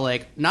Jen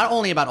Tullock, not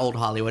only about old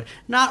Hollywood,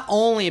 not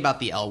only about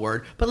the L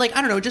word, but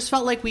I don't know, it just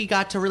felt like we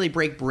got to really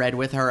break bread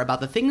with her about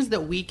the things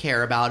that we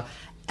care about.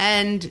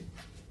 And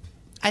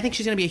I think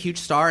she's going to be a huge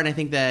star, and I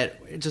think that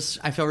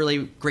I feel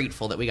really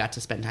grateful that we got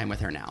to spend time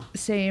with her now.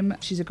 Same.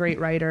 She's a great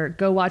writer.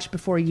 Go watch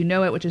Before You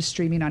Know It, which is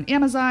streaming on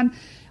Amazon.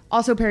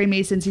 Also, Perry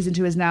Mason season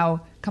 2 is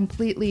now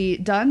completely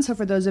done. So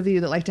for those of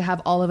you that like to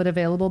have all of it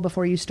available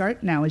before you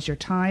start, now is your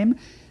time.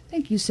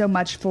 Thank you so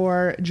much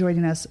for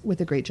joining us with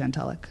the great Jen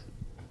Tullock.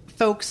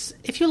 Folks,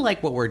 if you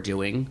like what we're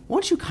doing,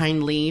 won't you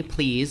kindly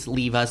please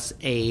leave us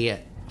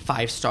a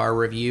 5-star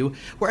review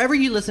wherever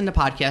you listen to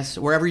podcasts,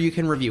 wherever you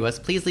can review us.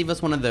 Please leave us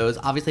one of those.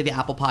 Obviously, the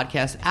Apple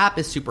Podcast app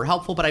is super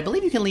helpful, but I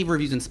believe you can leave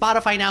reviews in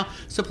Spotify now.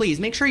 So please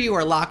make sure you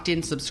are locked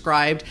in,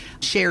 subscribed,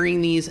 sharing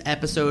these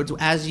episodes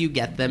as you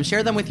get them.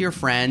 Share them with your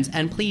friends,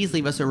 and please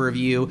leave us a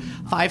review.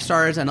 5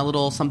 stars and a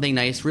little something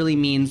nice really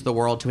means the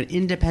world to an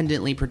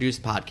independently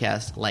produced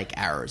podcast like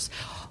ours.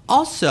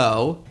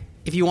 Also,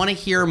 If you want to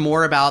hear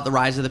more about The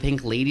Rise of the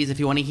Pink Ladies, if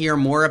you want to hear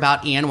more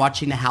about Anne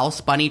watching The House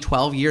Bunny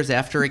 12 years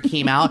after it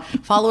came out,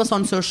 follow us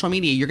on social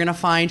media. You're going to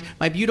find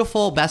my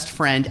beautiful best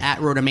friend at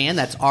Rodemanne.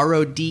 That's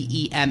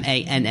Rodemanne.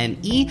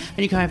 And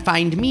you can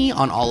find me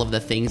on all of the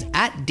things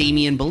at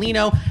Damian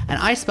Bellino, and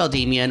I spell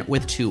Damian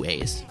with 2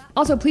 A's.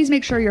 Also, please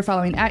make sure you're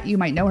following at You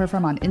Might Know Her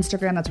From on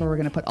Instagram. That's where we're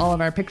going to put all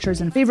of our pictures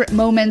and favorite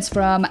moments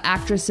from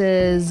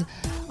actresses,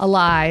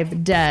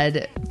 alive,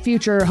 dead,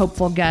 future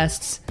hopeful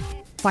guests.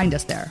 Find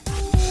us there.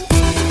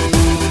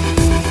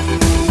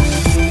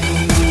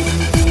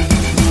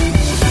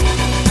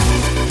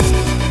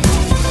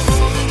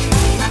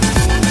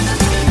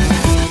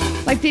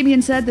 Like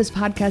Damian said, this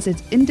podcast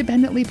is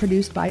independently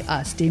produced by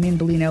us, Damian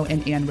Bellino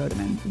and Anne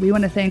Rodemanne. We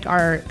want to thank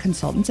our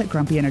consultants at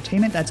Grumpy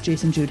Entertainment. That's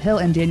Jason Jude Hill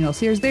and Daniel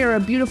Sears. They are a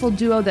beautiful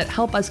duo that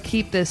help us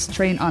keep this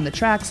train on the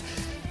tracks.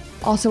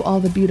 Also, all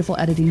the beautiful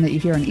editing that you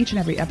hear on each and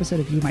every episode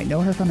of You Might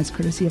Know Her From is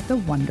courtesy of the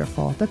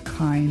wonderful, the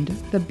kind,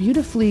 the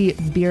beautifully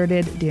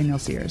bearded Daniel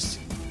Sears.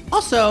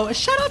 Also, a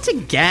shout out to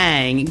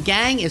Gang.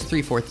 Gang is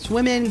 3/4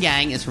 women,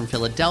 Gang is from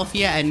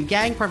Philadelphia, and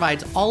Gang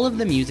provides all of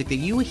the music that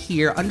you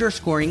hear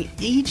underscoring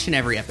each and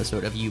every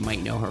episode of You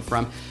Might Know Her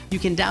From. You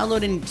can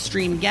download and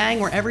stream Gang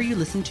wherever you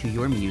listen to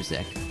your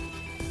music.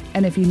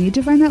 And if you need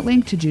to find that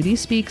link to Judy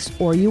Speaks,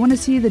 or you want to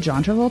see the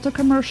John Travolta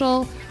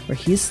commercial where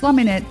he's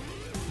slumming it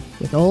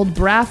with old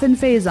Braff and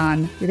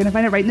Faison, you're going to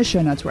find it right in the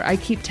show notes, where I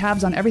keep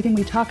tabs on everything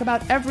we talk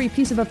about. Every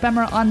piece of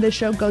ephemera on this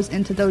show goes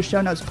into those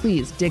show notes.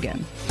 Please dig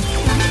in.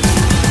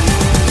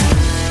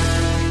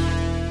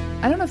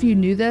 I don't know if you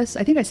knew this.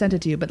 I think I sent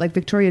it to you, but like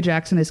Victoria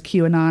Jackson is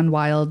QAnon,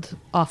 wild,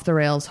 off the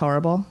rails,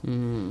 horrible.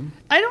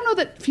 I don't know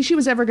that she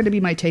was ever going to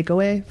be my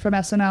takeaway from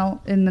SNL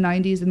in the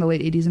 90s, in the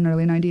late 80s and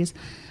early 90s.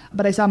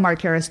 But I saw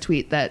Mark Harris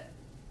tweet that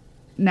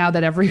now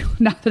that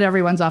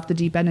everyone's off the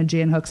deep end and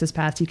Jan Hooks has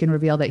passed, he can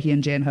reveal that he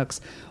and Jan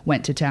Hooks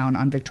went to town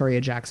on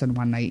Victoria Jackson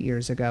one night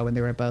years ago when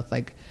they were both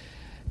like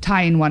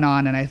tying one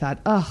on, and I thought,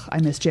 oh, I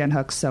miss Jan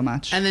Hooks so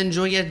much. And then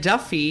Julia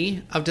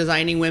Duffy of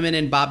Designing Women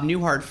and Bob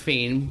Newhart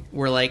fame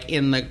were like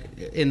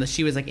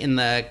she was like in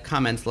the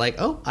comments like,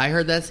 oh, I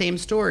heard that same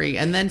story.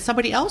 And then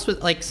somebody else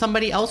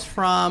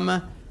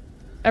from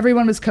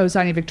everyone was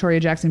co-signing Victoria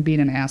Jackson being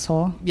an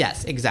asshole.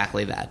 Yes,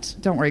 exactly that.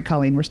 Don't worry,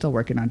 Colleen, we're still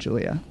working on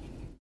Julia.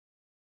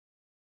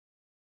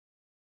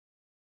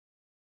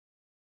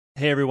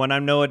 Hey everyone,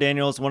 I'm Noah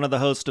Daniels, one of the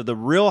hosts of the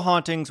Real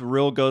Hauntings,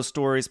 Real Ghost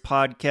Stories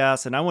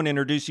podcast, and I want to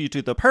introduce you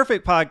to the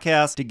perfect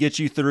podcast to get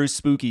you through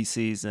spooky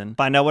season.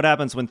 Find out what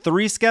happens when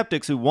 3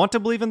 skeptics who want to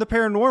believe in the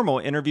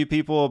paranormal interview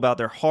people about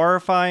their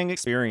horrifying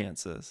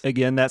experiences.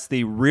 Again, that's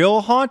the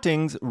Real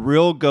Hauntings,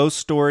 Real Ghost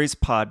Stories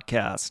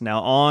podcast. Now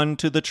on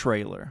to the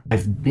trailer.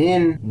 I've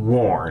been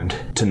warned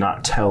to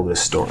not tell this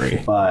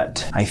story,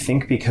 but I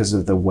think because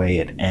of the way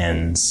it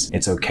ends,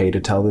 it's okay to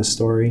tell this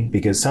story,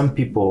 because some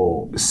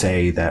people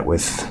say that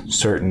with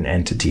certain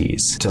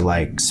entities, to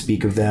like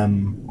speak of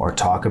them or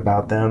talk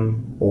about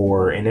them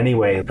or in any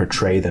way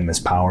portray them as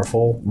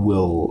powerful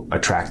will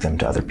attract them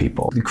to other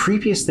people. The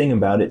creepiest thing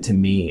about it to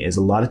me is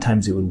a lot of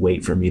times it would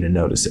wait for me to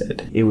notice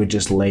it. It would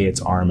just lay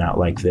its arm out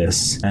like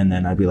this, and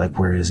then I'd be like,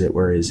 where is it?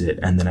 Where is it?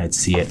 And then I'd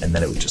see it, and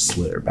then it would just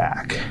slither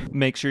back.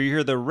 Make sure you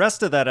hear the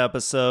rest of that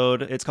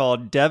episode. It's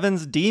called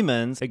Devon's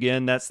Demons.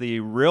 Again, that's the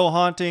Real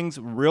Hauntings,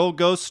 Real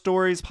Ghost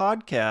Stories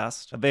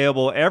podcast.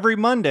 Available every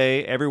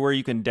Monday, everywhere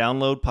you can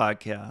download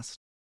podcasts.